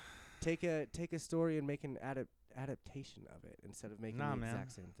 Like, take a story and make an adaptation of it instead of making Nah, the man.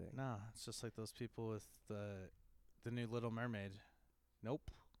 exact same thing. No, it's just like those people with the new Little Mermaid.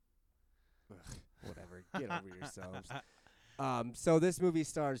 Nope. Ugh, whatever. Get over yourselves. So this movie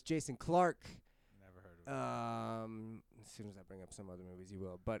stars Jason Clarke. Never heard of it. As soon as I bring up some other movies, you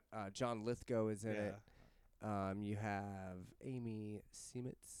will. But John Lithgow is in it. You have Amy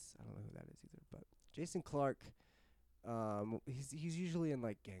Seimetz. I don't know who that is either. But Jason Clarke, he's usually in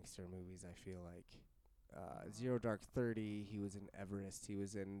like gangster movies, I feel like. Zero Dark 30. He was in Everest. He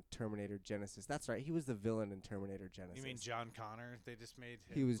was in Terminator Genesis. That's right. He was the villain in Terminator Genesis. You mean John Connor? They just made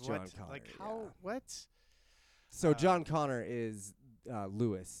him. He was what? John Connor, Like how? yeah. What? So John Connor is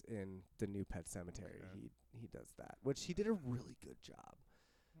Lewis in the new Pet Cemetery. Okay. He does that, which he did a really good job.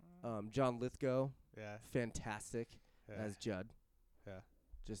 John Lithgow, Yeah. fantastic Yeah. as Judd. Yeah.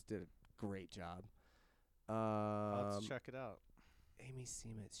 Just did a great job. I'll have to check it out. Amy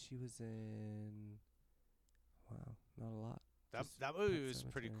Seimetz, she was in. Wow, not a lot. That Just that movie Pet was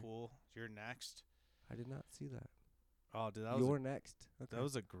pretty Sematary. cool. You're next. I did not see that. Oh, dude, that You're was next. Okay. that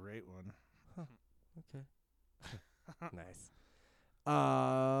was a great one. Okay. Nice.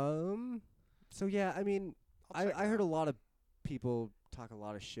 So yeah, I mean, I'll check I it heard a out. lot of people talk a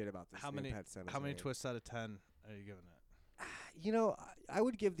lot of shit about this How new many- Pet Cemetery. How many twists out of 10 are you giving it? I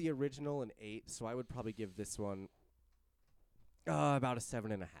would give the original an 8, so I would probably give this one about a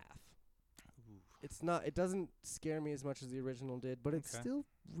 7.5. It's not. It doesn't scare me as much as the original did, but it's Okay. still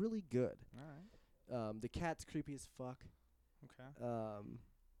really good. All right. The cat's creepy as fuck. Okay.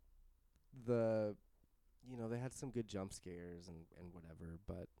 They had some good jump scares and whatever,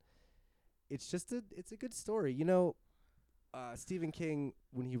 but it's a good story. Stephen King,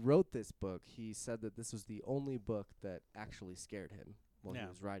 when he wrote this book, he said that this was the only book that actually scared him while he Yeah.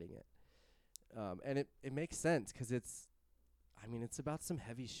 was writing it. And it makes sense 'cause it's about some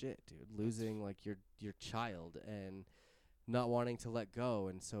heavy shit, dude. Losing like your child and not wanting to let go,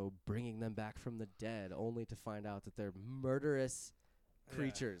 and so bringing them back from the dead only to find out that they're murderous Yeah.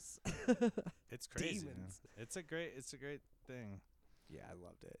 creatures. It's crazy. man. Demons. It's a great thing. Yeah, I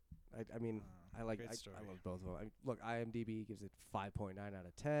loved it. I mean, I great I story. love both of them. Look, IMDb gives it 5.9 out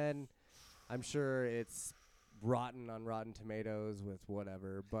of 10. I'm sure it's rotten on Rotten Tomatoes with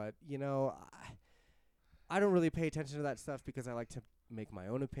whatever, but I don't really pay attention to that stuff because I like to make my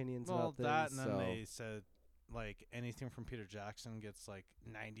own opinions Well, about things. that and then so they said like anything from Peter Jackson gets like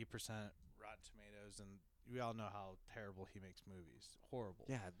 90% Rotten Tomatoes, and we all know how terrible he makes movies. Horrible.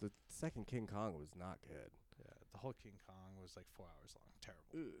 Yeah, the second King Kong was not good. Yeah, the whole King Kong was like 4 hours long.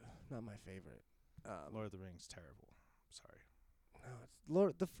 Terrible. Not my favorite. Lord of the Rings, terrible. Sorry. No,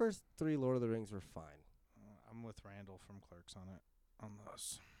 it's the first 3 Lord of the Rings were fine. I'm with Randall from Clerks on it. On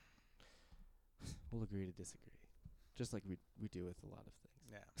those. We'll agree to disagree, just like we do with a lot of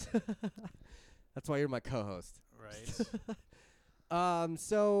things. Yeah. That's why you're my co-host. Right.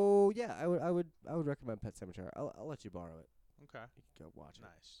 So yeah, I would recommend Pet Sematary. I'll let you borrow it. Okay. You can go watch it.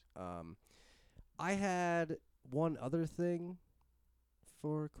 Nice. I had one other thing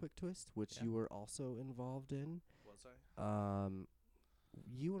for Quick Twist, which Yeah. you were also involved in. Was I?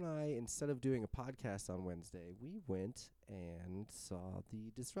 You and I, instead of doing a podcast on Wednesday, we went and saw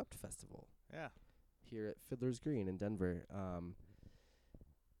the Disrupt Festival Yeah. here at Fiddler's Green in Denver.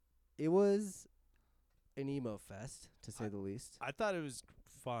 It was an emo fest, to say the least. I thought it was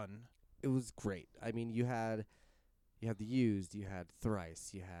fun. It was great. I mean, you had The Used, you had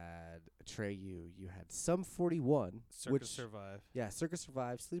Thrice, you had Atreyu, you had Sum 41, Circus which Survive. yeah, Circus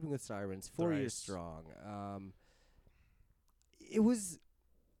Survive, Sleeping with Sirens, 4 Years Thrice. Strong. It was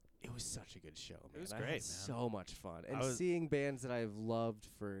such a good show, man. was I great, had man. so much fun. I And was- seeing bands that I've loved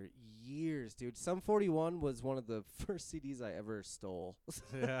for years, dude. Sum 41 was one of the first CDs I ever stole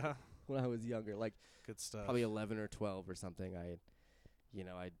Yeah. when I was younger, like Good stuff. probably 11 or 12 or something. I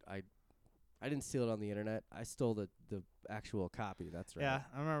didn't steal it on the internet. I stole the actual copy. That's right. Yeah,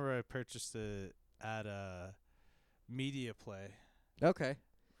 I remember I purchased it at Media Play. Okay.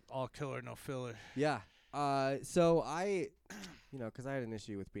 All killer, no filler. Yeah. So I, 'cause I had an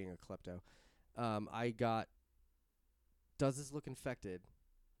issue with being a klepto, I got Does This Look Infected?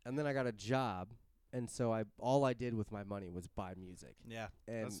 And then I got a job, and so all I did with my money was buy music. Yeah,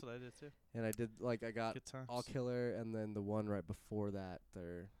 And that's what I did too. and I did I got Good times. All Killer, and then the one right before that,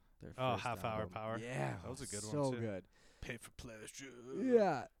 their Oh, first Half Hour album. Power. Yeah, That was a good one, so too. good. Pay for pleasure.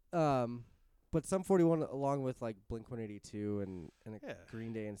 Yeah. But Sum 41 along with like Blink-182 and Yeah.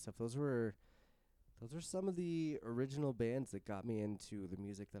 Green Day and stuff, those were some of the original bands that got me into the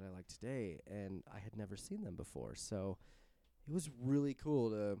music that I like today, and I had never seen them before. So it was really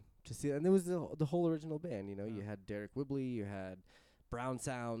cool to see, and there was the whole original band. You Yeah. had Derek Whibley, you had Brown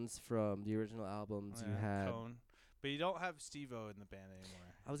Sounds from the original albums, you Yeah, had. Cone. But you don't have Steve-O in the band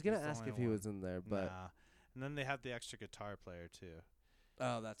anymore. I was gonna He's the ask only if he one. was in there, but Nah. And then they have the extra guitar player too.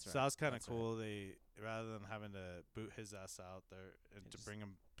 oh, that's right. So that was kind of That's right. cool. They rather than having to boot his ass out there and They to just-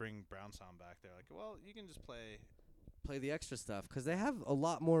 bring Brown Sound back, they're like, well, you can just play. Play the extra stuff because they have a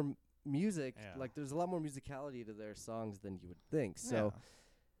lot more music. Yeah. Like there's a lot more musicality to their songs than you would think. So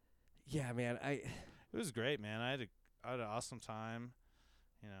yeah, man, it was great, man. I had an awesome time.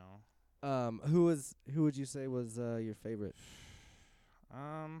 who would you say was your favorite?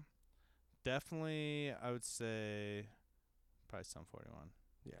 Definitely, I would say probably Sum 41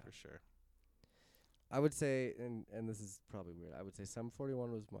 Yeah, for sure. I would say, and this is probably weird. I would say Sum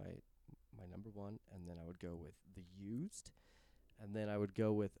 41 was my number one, and then I would go with The Used, and then I would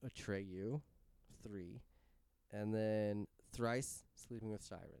go with Atreyu, 3, and then Thrice, Sleeping with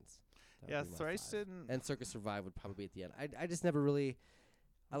Sirens. That would Yeah, be my Thrice 5. didn't. And Circus Survive would probably be at the end. I just never really.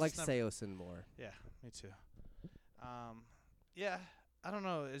 I like Just never- Seosin more. Yeah, me too. Yeah, I don't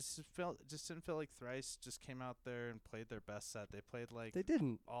know. It just didn't feel like Thrice just came out there and played their best set. They played like They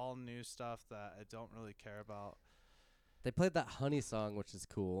didn't. all new stuff that I don't really care about. They played that Honey song, which is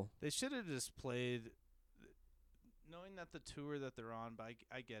cool. They should have just played, knowing that the tour that they're on. But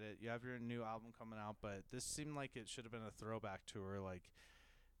I get it. You have your new album coming out, but this seemed like it should have been a throwback tour, like,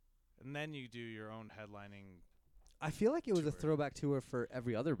 and then you do your own headlining. I feel like it was a Tour. throwback tour for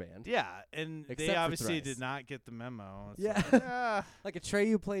every other band. Yeah, and Except they for obviously Thrice. did not get the memo. It's Yeah. like, ah. Like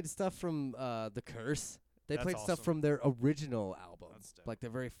Atreyu played stuff from The Curse. They That's played stuff awesome. from their original album, That's dope. like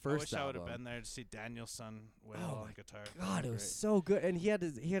their very I first wish I would album. have been there to see Danielson wail Oh on my guitar. God, it was Great. so good, and he had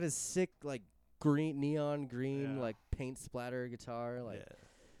his sick like neon green Yeah. like paint splatter guitar. Like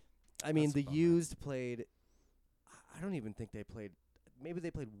Yeah. I mean, That's a The bummer. Used played. I don't even think they played. Maybe they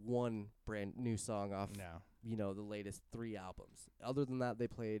played one brand new song off. No. The latest 3 albums. Other than that, they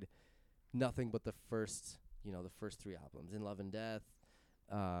played nothing but the first 3 albums, In Love and Death,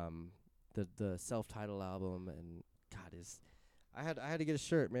 the self-titled album, and God I had to get a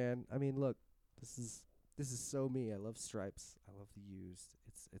shirt, man. I mean, look, this is so me. I love Stripes. I love The Used.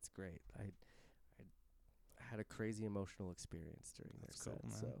 It's great. I had a crazy emotional experience during their That's cool,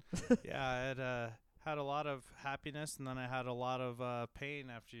 set. man. So Yeah, I had a lot of happiness, and then I had a lot of pain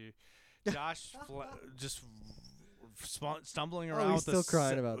after Josh just stumbling Oh, around he's with still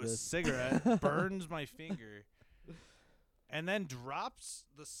crying about with this. cigarette, burns my finger, and then drops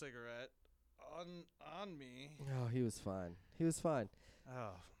the cigarette on me. Oh, he was fine. He was fine.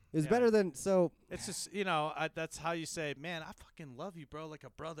 Oh, It was Yeah. better than so. it's just that's how you say, man, I fucking love you, bro, like a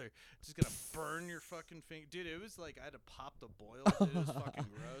brother. Just gonna burn your fucking finger, dude. It was like I had to pop the boil. Dude. It was fucking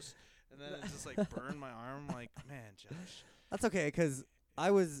gross. And then it just like burned my arm. I'm like, man, Josh. That's okay, 'cause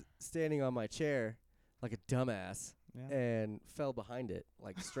I was standing on my chair like a dumbass Yeah. and fell behind it,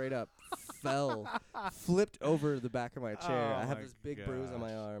 like straight up flipped over the back of my chair. Oh I have my this big bruise on my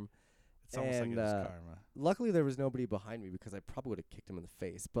gosh. arm. It's almost like and, it was uh, karma. Luckily, there was nobody behind me because I probably would have kicked him in the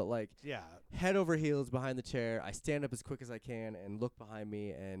face. But like Yeah. head over heels behind the chair, I stand up as quick as I can and look behind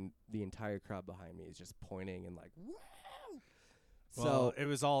me, and the entire crowd behind me is just pointing and like, "Woo!" Well, So it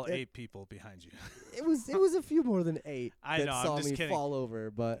was all it- 8 people behind you. it was a few more than 8 I that know, I'm saw just me kidding. fall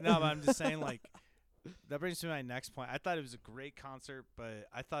over, but No, but I'm just saying, like, that brings me to my next point. I thought it was a great concert, but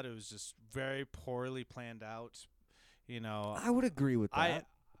I thought it was just very poorly planned out. You know, I would agree with that.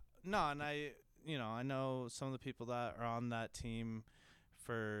 I know some of the people that are on that team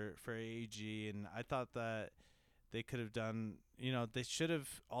for AEG, and I thought that they could have done, they should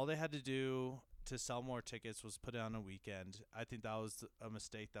have, all they had to do to sell more tickets was put it on a weekend. I think that was a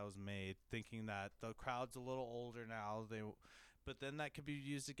mistake that was made, thinking that the crowd's a little older now. But then that could be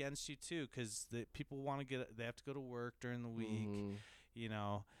used against you too, because the people they have to go to work during the week.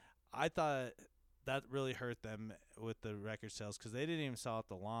 Mhm. I thought that really hurt them with the record sales, because they didn't even sell out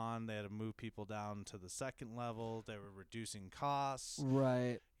the lawn. They had to move people down to the second level. They were reducing costs,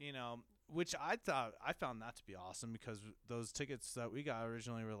 Right. which I found that to be awesome, because those tickets that we got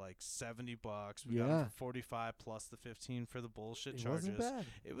originally were like $70. We got them Yeah. for 45 plus the 15 for the bullshit It charges. wasn't bad.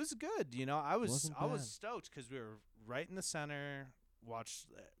 It was good. I was Wasn't I was bad. stoked because we were right in the center.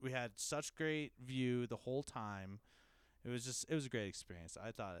 We had such great view the whole time. It was a great experience.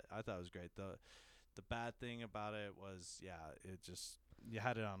 I thought it was great. The bad thing about it was, you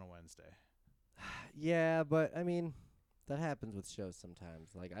had it on a Wednesday. Yeah, but I mean, that happens with shows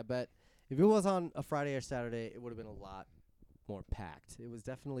sometimes. Like, I bet if it was on a Friday or Saturday, it would have been a lot more packed. It was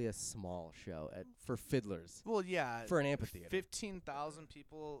definitely a small show for fiddlers, Well, yeah, for an amphitheater. 15,000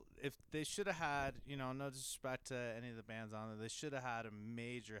 people. If they should have had, no disrespect to any of the bands on there, they should have had a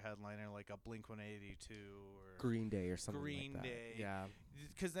major headliner like a Blink-182 or Green Day or something Green like that. Day. Yeah.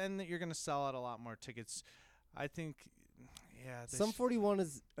 because then you're gonna sell out a lot more tickets. I think, yeah. they Some sh- 41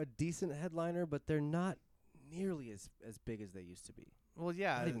 is a decent headliner, but they're not nearly as big as they used to be. Well,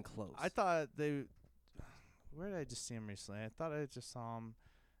 yeah. Not even close. I thought they. Where did I just see him recently? I thought I just saw him.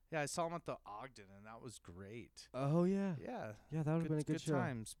 Yeah, I saw him at the Ogden, and that was great. Oh yeah. Yeah, Yeah, that would have been a good show.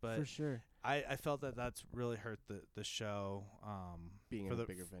 times. But for sure. I felt that's really hurt the show. Being for in a the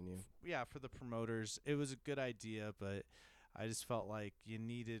bigger venue. Yeah, for the promoters, it was a good idea, but I just felt like you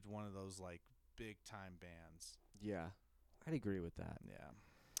needed one of those like big time bands. Yeah. I'd agree with that.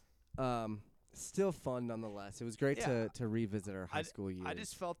 Yeah. Still fun nonetheless. It was great Yeah. to revisit our high school years. I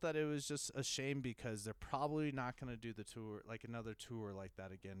just felt that it was just a shame because they're probably not going to do the tour, like another tour like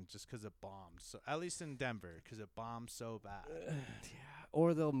that again, just because it bombed. So at least in Denver, because it bombed so bad. yeah.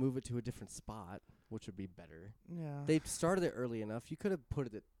 Or they'll move it to a different spot, which would be better. Yeah. They started it early enough. You could have put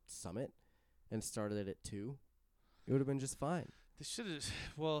it at Summit and started it at 2. It would have been just fine. They should have.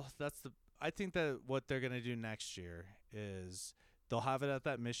 Well, I think that what they're going to do next year is they'll have it at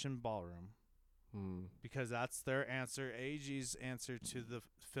that Mission Ballroom because that's their answer, AEG's answer to the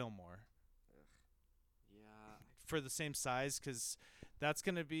Fillmore. Yeah. For the same size, because that's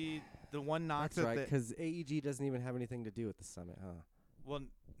going to be the one knock That's right, that. because AEG doesn't even have anything to do with the Summit, huh? Well,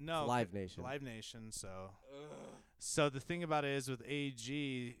 no. It's Live Nation. Live Nation. So the thing about it is with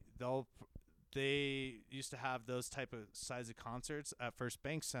AEG, they used to have those type of size of concerts at First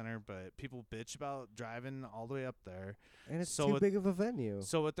Bank Center, but people bitch about driving all the way up there. And it's So too it- big of a venue.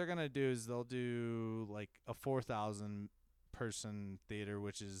 So what they're gonna do is they'll do like a 4,000 person theater,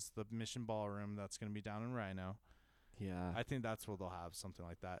 which is the Mission Ballroom that's gonna be down in Rhino. Yeah. I think that's where they'll have something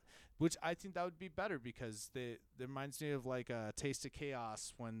like that, which I think that would be better because it reminds me of like a Taste of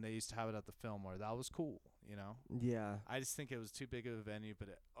Chaos when they used to have it at the Fillmore. That was cool, yeah. I just think it was too big of a venue, but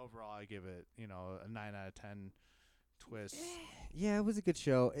overall I give it, a 9 out of 10 twist. Yeah, it was a good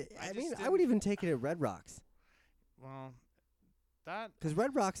show. I I just mean, I didn't- would even take it at Red Rocks. Well, that Because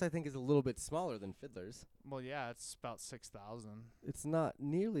Red Rocks, I think, is a little bit smaller than Fiddler's. yeah, it's about 6,000. It's not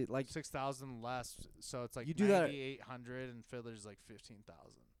nearly like 6,000 less, so it's like You do that- 9,800, and Fiddler's like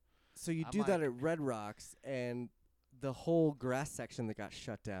 15,000. so. You I'm do that like- at Red Rocks, and the whole grass section that got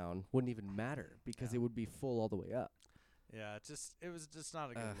shut down wouldn't even matter because Yeah. it would be full all the way up. Yeah, it was just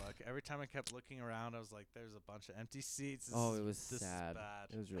not a good Ugh. look. Every time I kept looking around, I was like, "There's a bunch of empty seats." It was this sad. Is bad.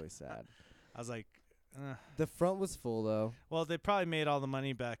 It was really sad. I was like, The front was full though. Well, they probably made all the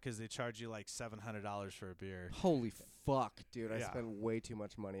money back because they charge you like $700 for a beer. Holy fuck, dude! I Yeah. spent way too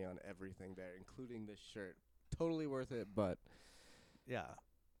much money on everything there, including this shirt. Totally worth it, but Yeah,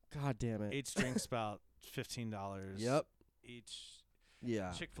 god damn it. each drink's about $15. Yep. Each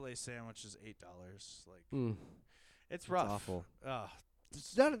Yeah. Chick-fil-A sandwich is $8. Like Mm. it's rough. awful. Ugh.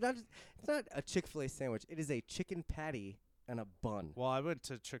 It's not a Chick-fil-A sandwich. It is a chicken patty and a bun. Well, I went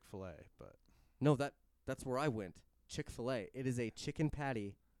to Chick-fil-A, but No, that's where I went. Chick-fil-A. It is a chicken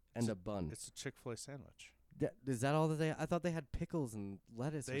patty and a bun. it's a Chick-fil-A sandwich. Is that all that they? I thought they had pickles and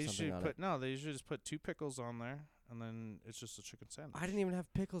lettuce They or usually something on put it. no. They usually just put 2 pickles on there, and then it's just a chicken sandwich. I didn't even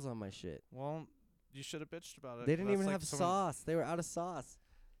have pickles on my shit. Well, you should have bitched about it. They didn't That's even like have someone- sauce. They were out of sauce.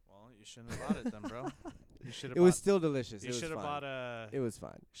 Well, you shouldn't have bought it then, bro. You should have. It was still delicious. You It was should have fine. bought a. It was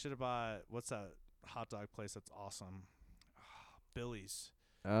fine. Should have bought what's that hot dog place that's awesome? Billy's.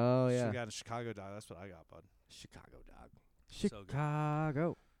 Oh Should yeah. have got a Chicago dog. That's what I got, bud. Chicago dog. So good.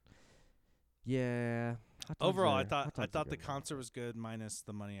 Chicago. Yeah. Hot dogs Overall, I are- thought hot I dogs are thought the good. concert was good minus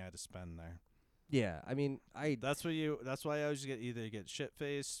the money I had to spend there. Yeah, I mean, That's why I always get shit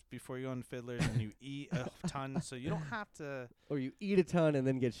faced before you go on Fiddlers and you eat a ton, so you don't have to. or you eat a ton and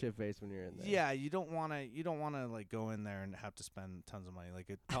then get shit faced when you're in there. Yeah, you don't wanna like go in there and have to spend tons of money. Like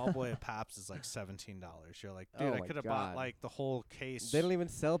a tall boy at Paps is like $17. You're like, dude, Oh I my could have God. bought like the whole case. They don't even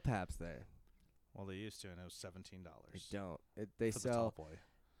sell Paps there. Well, they used to, and it was $17. They don't. They for the tall sell. boy.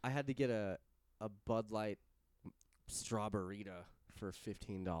 I had to get a Bud Light Strawberryta for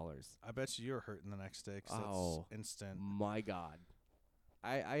 $15. I bet you were hurting the next day 'cause Oh. that's instant. My God,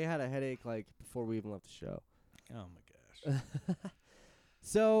 I had a headache like before we even left the show. Oh my gosh.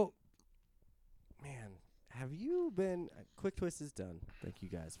 So, man, have you been? Quick Twist is done. Thank you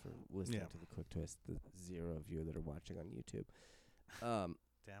guys for listening Yeah. to the Quick Twist. The 0 of you that are watching on YouTube.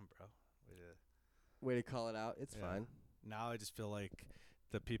 Damn, bro. Way to call it out. It's Yeah. fine. Now I just feel like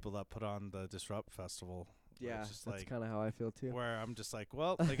the people that put on the Disrupt Festival. where Yeah, it's just that's like kind of how I feel too. where I'm just like,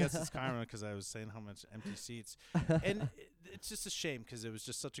 well, I guess it's karma because I was saying how much empty seats, and it's just a shame because it was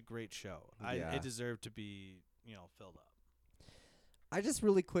just such a great show. Yeah. It deserved to be filled up. I just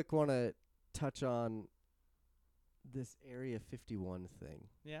really quick want to touch on this Area 51 thing.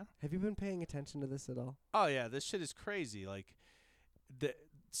 Yeah. Have you been paying attention to this at all? Oh yeah, this shit is crazy. Like,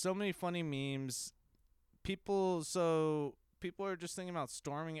 so many funny memes. People are just thinking about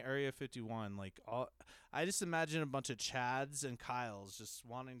storming Area 51. Like, I just imagine a bunch of Chads and Kyles just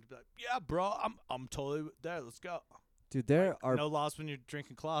wanting to be like, yeah, bro, I'm totally there. Let's go. Dude, there are No loss when you're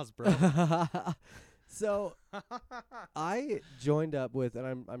drinking claws, bro. So I joined up with,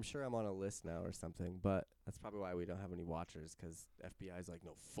 and I'm sure I'm on a list now or something, but that's probably why we don't have any watchers, because FBI's like,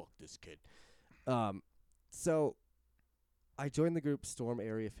 no, fuck this kid. So I joined the group Storm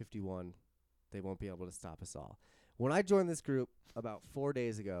Area 51. They won't be able to stop us all. When I joined this group about 4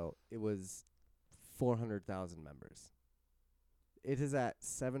 days ago, it was 400,000 members. It is at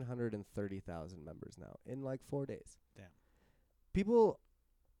 730,000 members now in like 4 days. Damn. People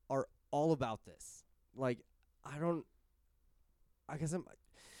are all about this. Like, I guess I'm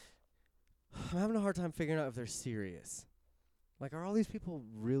having a hard time figuring out if they're serious. Like, are all these people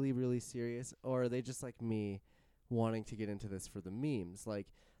really, really serious? Or are they just like me wanting to get into this for the memes? Like,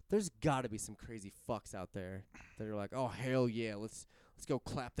 there's got to be some crazy fucks out there that are like, oh, hell yeah, let's go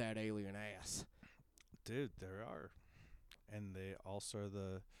clap that alien ass. Dude, there are. And they also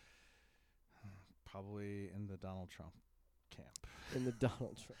are probably in the Donald Trump camp. In the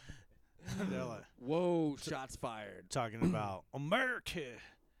Donald Trump. They're like Whoa, shots fired. talking about America.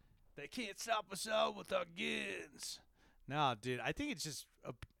 They can't stop us all with our guns. No, dude, I think it's just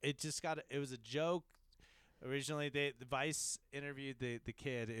it was a joke. Originally, the Vice interviewed the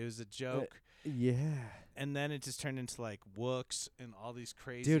kid. It was a joke, Yeah. and then it just turned into like Wooks and all these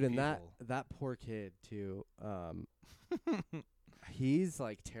crazy Dude, and people. that poor kid, too, he's,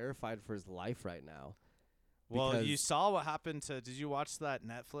 like, terrified for his life right now. Well, you because- saw what happened to. Did you watch that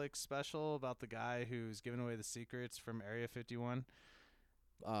Netflix special about the guy who's giving away the secrets from Area 51?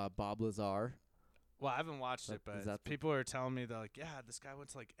 Bob Lazar. Well, I haven't watched That- it, but is that the- people are telling me they're like, yeah, this guy went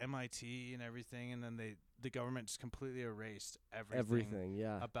to like MIT and everything, and then the government just completely erased everything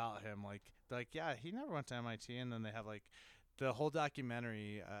Yeah. about him. Like, they're like, yeah, he never went to MIT, and then they have like the whole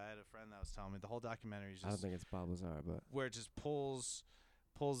documentary. I had a friend that was telling me the whole documentary is I don't just think it's Bob Lazar, but where it just pulls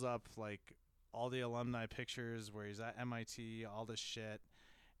up like all the alumni pictures where he's at MIT, all this shit.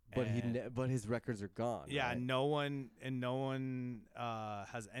 And- but his records are gone. yeah, right? no one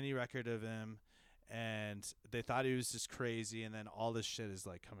has any record of him, and they thought he was just crazy, and then all this shit is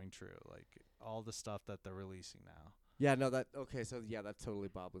like coming true, like all the stuff that they're releasing now. Yeah, no, okay, so yeah, that's totally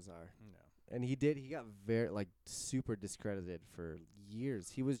Bob Lazar. No. And he got very super discredited for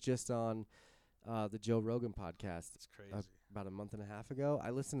years. He was just on the Joe Rogan podcast It's crazy. about a month and a half ago.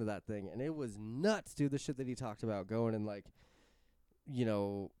 I listened to that thing, and it was nuts, dude. The shit that he talked about going and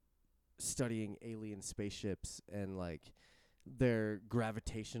studying alien spaceships and their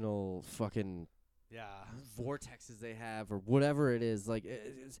gravitational fucking yeah. vortexes they have or whatever it is.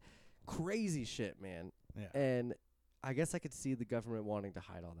 It's crazy shit, man. Yeah. And I guess I could see the government wanting to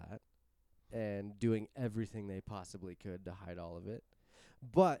hide all that and doing everything they possibly could to hide all of it.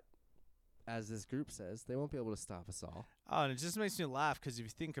 But as this group says, they won't be able to stop us all. Oh, and it just makes me laugh because if you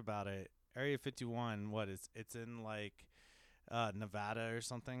think about it, Area 51, it's in Nevada or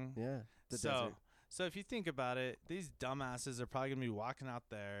something. Yeah, the desert. So if you think about it, these dumbasses are probably gonna be walking out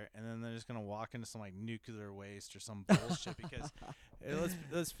there, and then they're just gonna walk into some nuclear waste or some bullshit. Because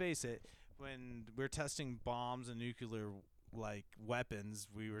let's face it, when we're testing bombs and nuclear weapons,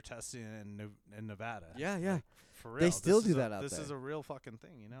 we were testing it in Nevada. Yeah, yeah. For real, They still This do is that out This there. is a real fucking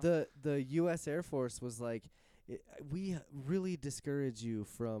thing, you know. The U.S. Air Force was we really discourage you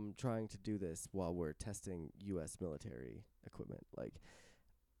from trying to do this while we're testing U.S. military equipment.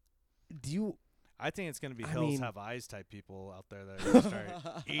 Do you? I think it's gonna be I Hills mean- Have Eyes type people out there that are gonna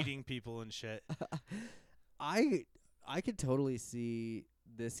start eating people and shit. I could totally see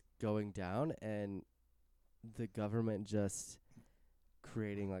this going down and the government just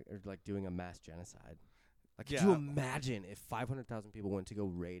creating doing a mass genocide. Could you Yeah. imagine if 500,000 people went to go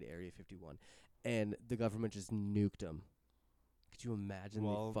raid Area 51 and the government just nuked them? Could you imagine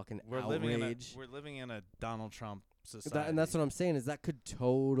the fucking we're outrage? living in a Donald Trump society. And that's what I'm saying is that could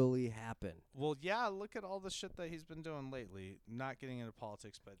totally happen. Well, yeah, look at all the shit that he's been doing lately. Not getting into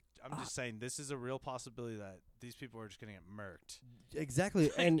politics, but I'm just saying this is a real possibility that these people are just going to get murked. Exactly.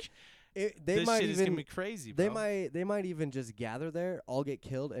 And they this might shit is even going to be crazy, bro. they might even just gather there, all get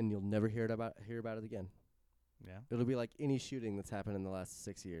killed, and you'll never hear about it again. Yeah. It'll be like any shooting that's happened in the last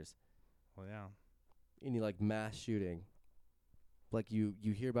 6 years. Well, yeah. Any mass shooting. You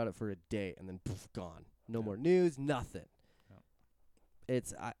hear about it for a day and then poof, gone. No Yeah. more news, nothing. Yeah.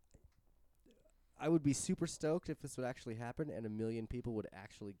 It's I would be super stoked if this would actually happen and 1 million people would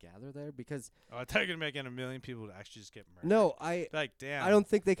actually gather there because Oh, I thought you were going to make it 1 million people to actually just get murdered. no, Damn. I don't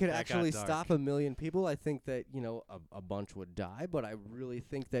think they could that got actually dark. stop 1 million people. I think that, a bunch would die, but I really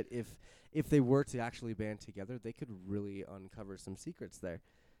think that if they were to actually band together, they could really uncover some secrets there.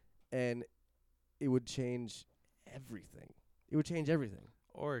 And it would change everything. It would change everything.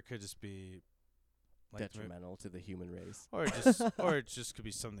 Or it could just be Detrimental to the human race. or it just could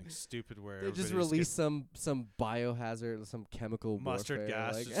be something stupid where They just everybody's release some biohazard, some chemical mustard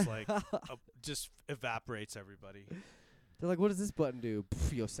warfare, gas, just evaporates everybody. They're like, what does this button do?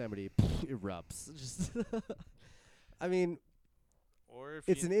 Pff, Yosemite pff, erupts. Just I mean, Or if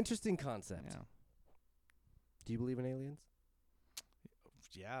it's you, an interesting concept. yeah. Do you believe in aliens?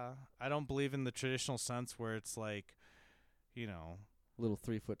 Yeah, I don't believe in the traditional sense where it's Little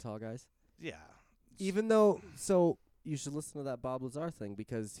 3 foot tall guys. yeah. Even though, so you should listen to that Bob Lazar thing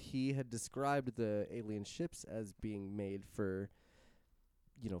because he had described the alien ships as being made for,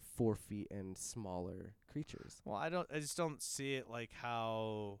 4 feet and smaller creatures. Well, I just don't see it like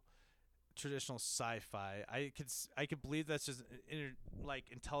how traditional sci-fi. I could believe that's just an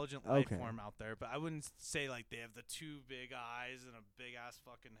intelligent life Okay. form out there, but I wouldn't say they have the 2 big eyes and a big ass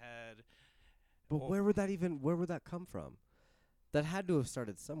fucking head. But Well- where would that come from? That had to have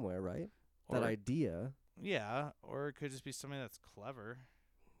started somewhere, right? That Or- idea. Yeah, or it could just be something that's clever.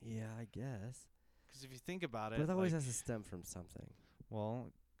 Yeah, I guess. Because if you think about But it, it always has to stem from something.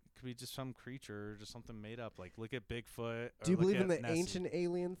 well, it could be just some creature or just something made up. Look at Bigfoot. Or Do you look believe in at the Nessie. ancient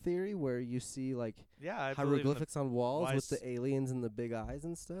alien theory where you see Yeah, I believe in the, hieroglyphics on walls with wise- the aliens and the big eyes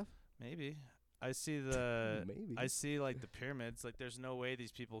and stuff? maybe. I see the Maybe. I see the pyramids. There's no way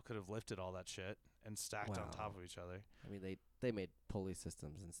these people could have lifted all that shit and stacked on top Wow. of each other. I mean, they made pulley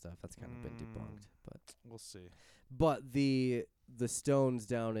systems and stuff. That's kind of been Mm. debunked, but We'll see. the stones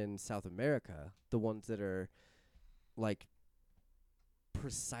down in South America, the ones that are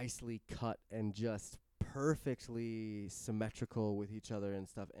precisely cut and just perfectly symmetrical with each other and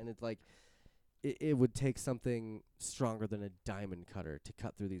stuff, and it's it would take something stronger than a diamond cutter to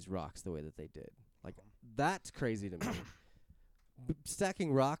cut through these rocks the way that they did. That's crazy to me.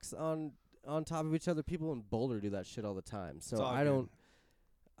 Stacking rocks on top of each other, people in Boulder do that shit all the time. So all I good. don't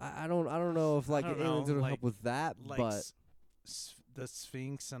know if I don't aliens know, would help with that, but the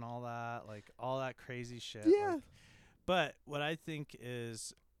Sphinx and all that, all that crazy shit. yeah. But what I think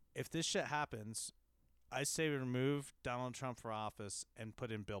is, if this shit happens, I say we remove Donald Trump for office and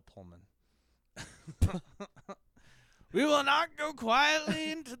put in Bill Pullman. We will not go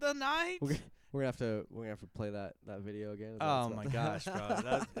quietly into the night. We're gonna have to play that video again. Is that Oh what's my about? gosh,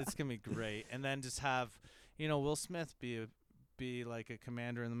 bro, it's gonna be great. And then just have, Will Smith be like a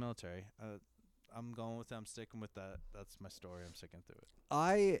commander in the military. I'm going with that. I'm sticking with that. That's my story. I'm sticking through it.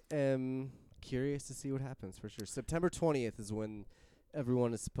 I am curious to see what happens for sure. September 20th is when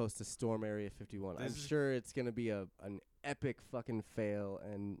everyone is supposed to storm Area 51. I'm sure it's gonna be an epic fucking fail,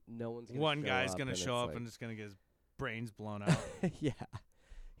 and no one's gonna One show guy's up, gonna and show it's up like- and just gonna get his brains blown out. yeah,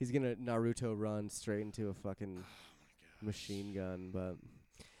 he's gonna Naruto run straight into a fucking machine gun. But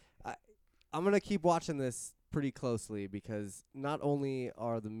I'm gonna keep watching this pretty closely because not only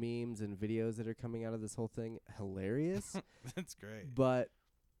are the memes and videos that are coming out of this whole thing hilarious, That's great. but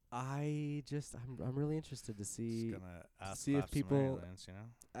I'm really interested to see Just gonna ask see if some people- aliens,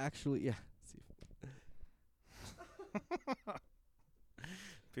 actually see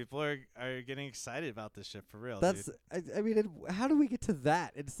People are getting excited about this shit for real. That's dude. I mean, how do we get to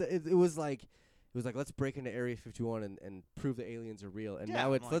that? It was like let's break into Area 51 and prove the aliens are real, and Yeah, now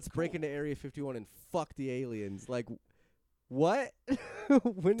I'm it's like, let's break cool. into Area 51 and fuck the aliens. Like, what?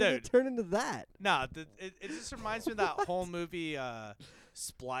 When did it Dude. turn into that? No, it just reminds me of that whole movie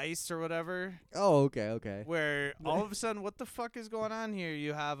Splice or whatever, Oh, okay. where all of a sudden, what the fuck is going on here?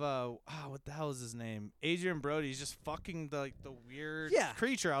 You have what the hell is his name? Adrian Brody's just fucking the weird Yeah.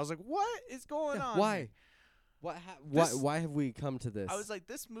 creature. I was like, what is going on? Why? here? Why have we come to this? I was like,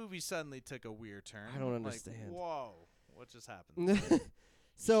 this movie suddenly took a weird turn. I don't Like, understand. whoa, what just happened?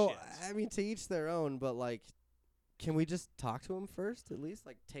 So Shit. I mean, to each their own, but like, can we just talk to him first, at least?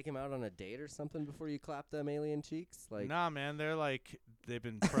 Like, take him out on a date or something before you clap them alien cheeks? Like, Nah, man, they've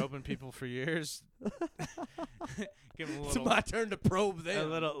been probing people for years. Give them a it's little, my turn to probe a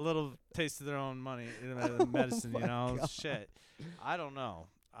them. little taste of their own money, medicine. Oh my God. Shit. I don't know.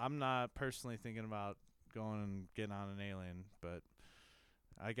 I'm not personally thinking about going and getting on an alien, but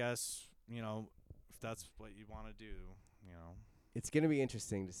I guess if that's what you want to do, It's going to be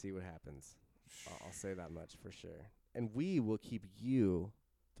interesting to see what happens. I'll say that much for sure. And we will keep you,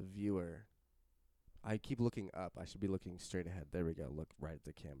 the viewer. I keep looking up. I should be looking straight ahead. There we go. Look right at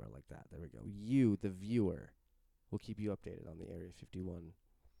the camera like that. There we go. You, the viewer, will keep you updated on the Area 51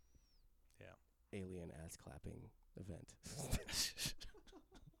 alien ass clapping event.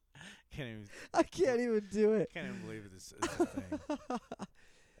 I can't even do it. Can't even believe this is a thing.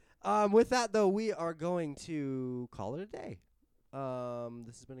 With that, though, we are going to call it a day.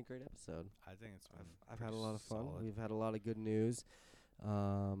 This has been a great episode. I think it's been I've had a lot of fun. solid. We've had a lot of good news. A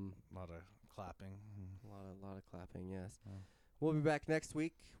lot of clapping. A lot of clapping, yes. Yeah. We'll be back next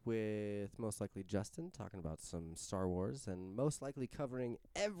week with most likely Justin talking about some Star Wars and most likely covering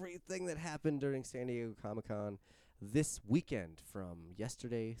everything that happened during San Diego Comic-Con this weekend from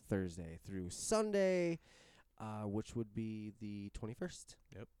yesterday, Thursday, through Sunday, which would be the 21st.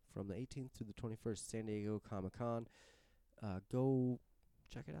 Yep. From the 18th to the 21st, San Diego Comic-Con. Go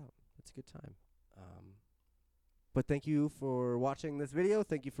check it out. It's a good time. But thank you for watching this video.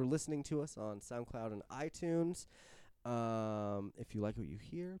 Thank you for listening to us on SoundCloud and iTunes. If you like what you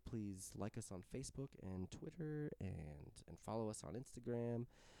hear, please like us on Facebook and Twitter and follow us on Instagram.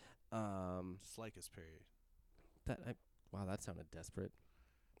 Just like us, period. Wow, that sounded desperate.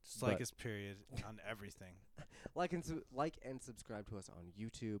 Just like But- us, period, on everything. Like and subscribe to us on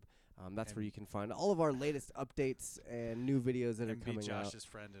YouTube. That's And- where you can find all of our latest updates and new videos that are And be coming out. Josh's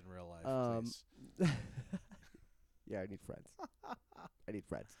friend in real life, please. Yeah, I need friends. I need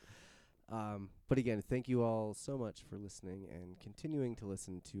friends. But again, thank you all so much for listening and continuing to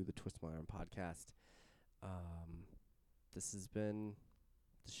listen to the Twist My Arm podcast. This has been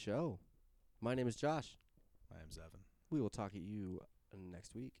the show. My name is Josh. My name's Evan. We will talk at you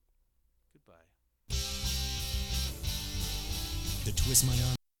next week. Goodbye. The Twist My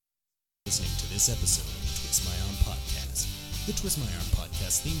Arm. Listening to this episode of the Twist My Arm podcast. The Twist My Arm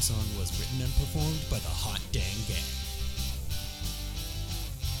podcast theme song was written and performed by the Hot Dang Gang.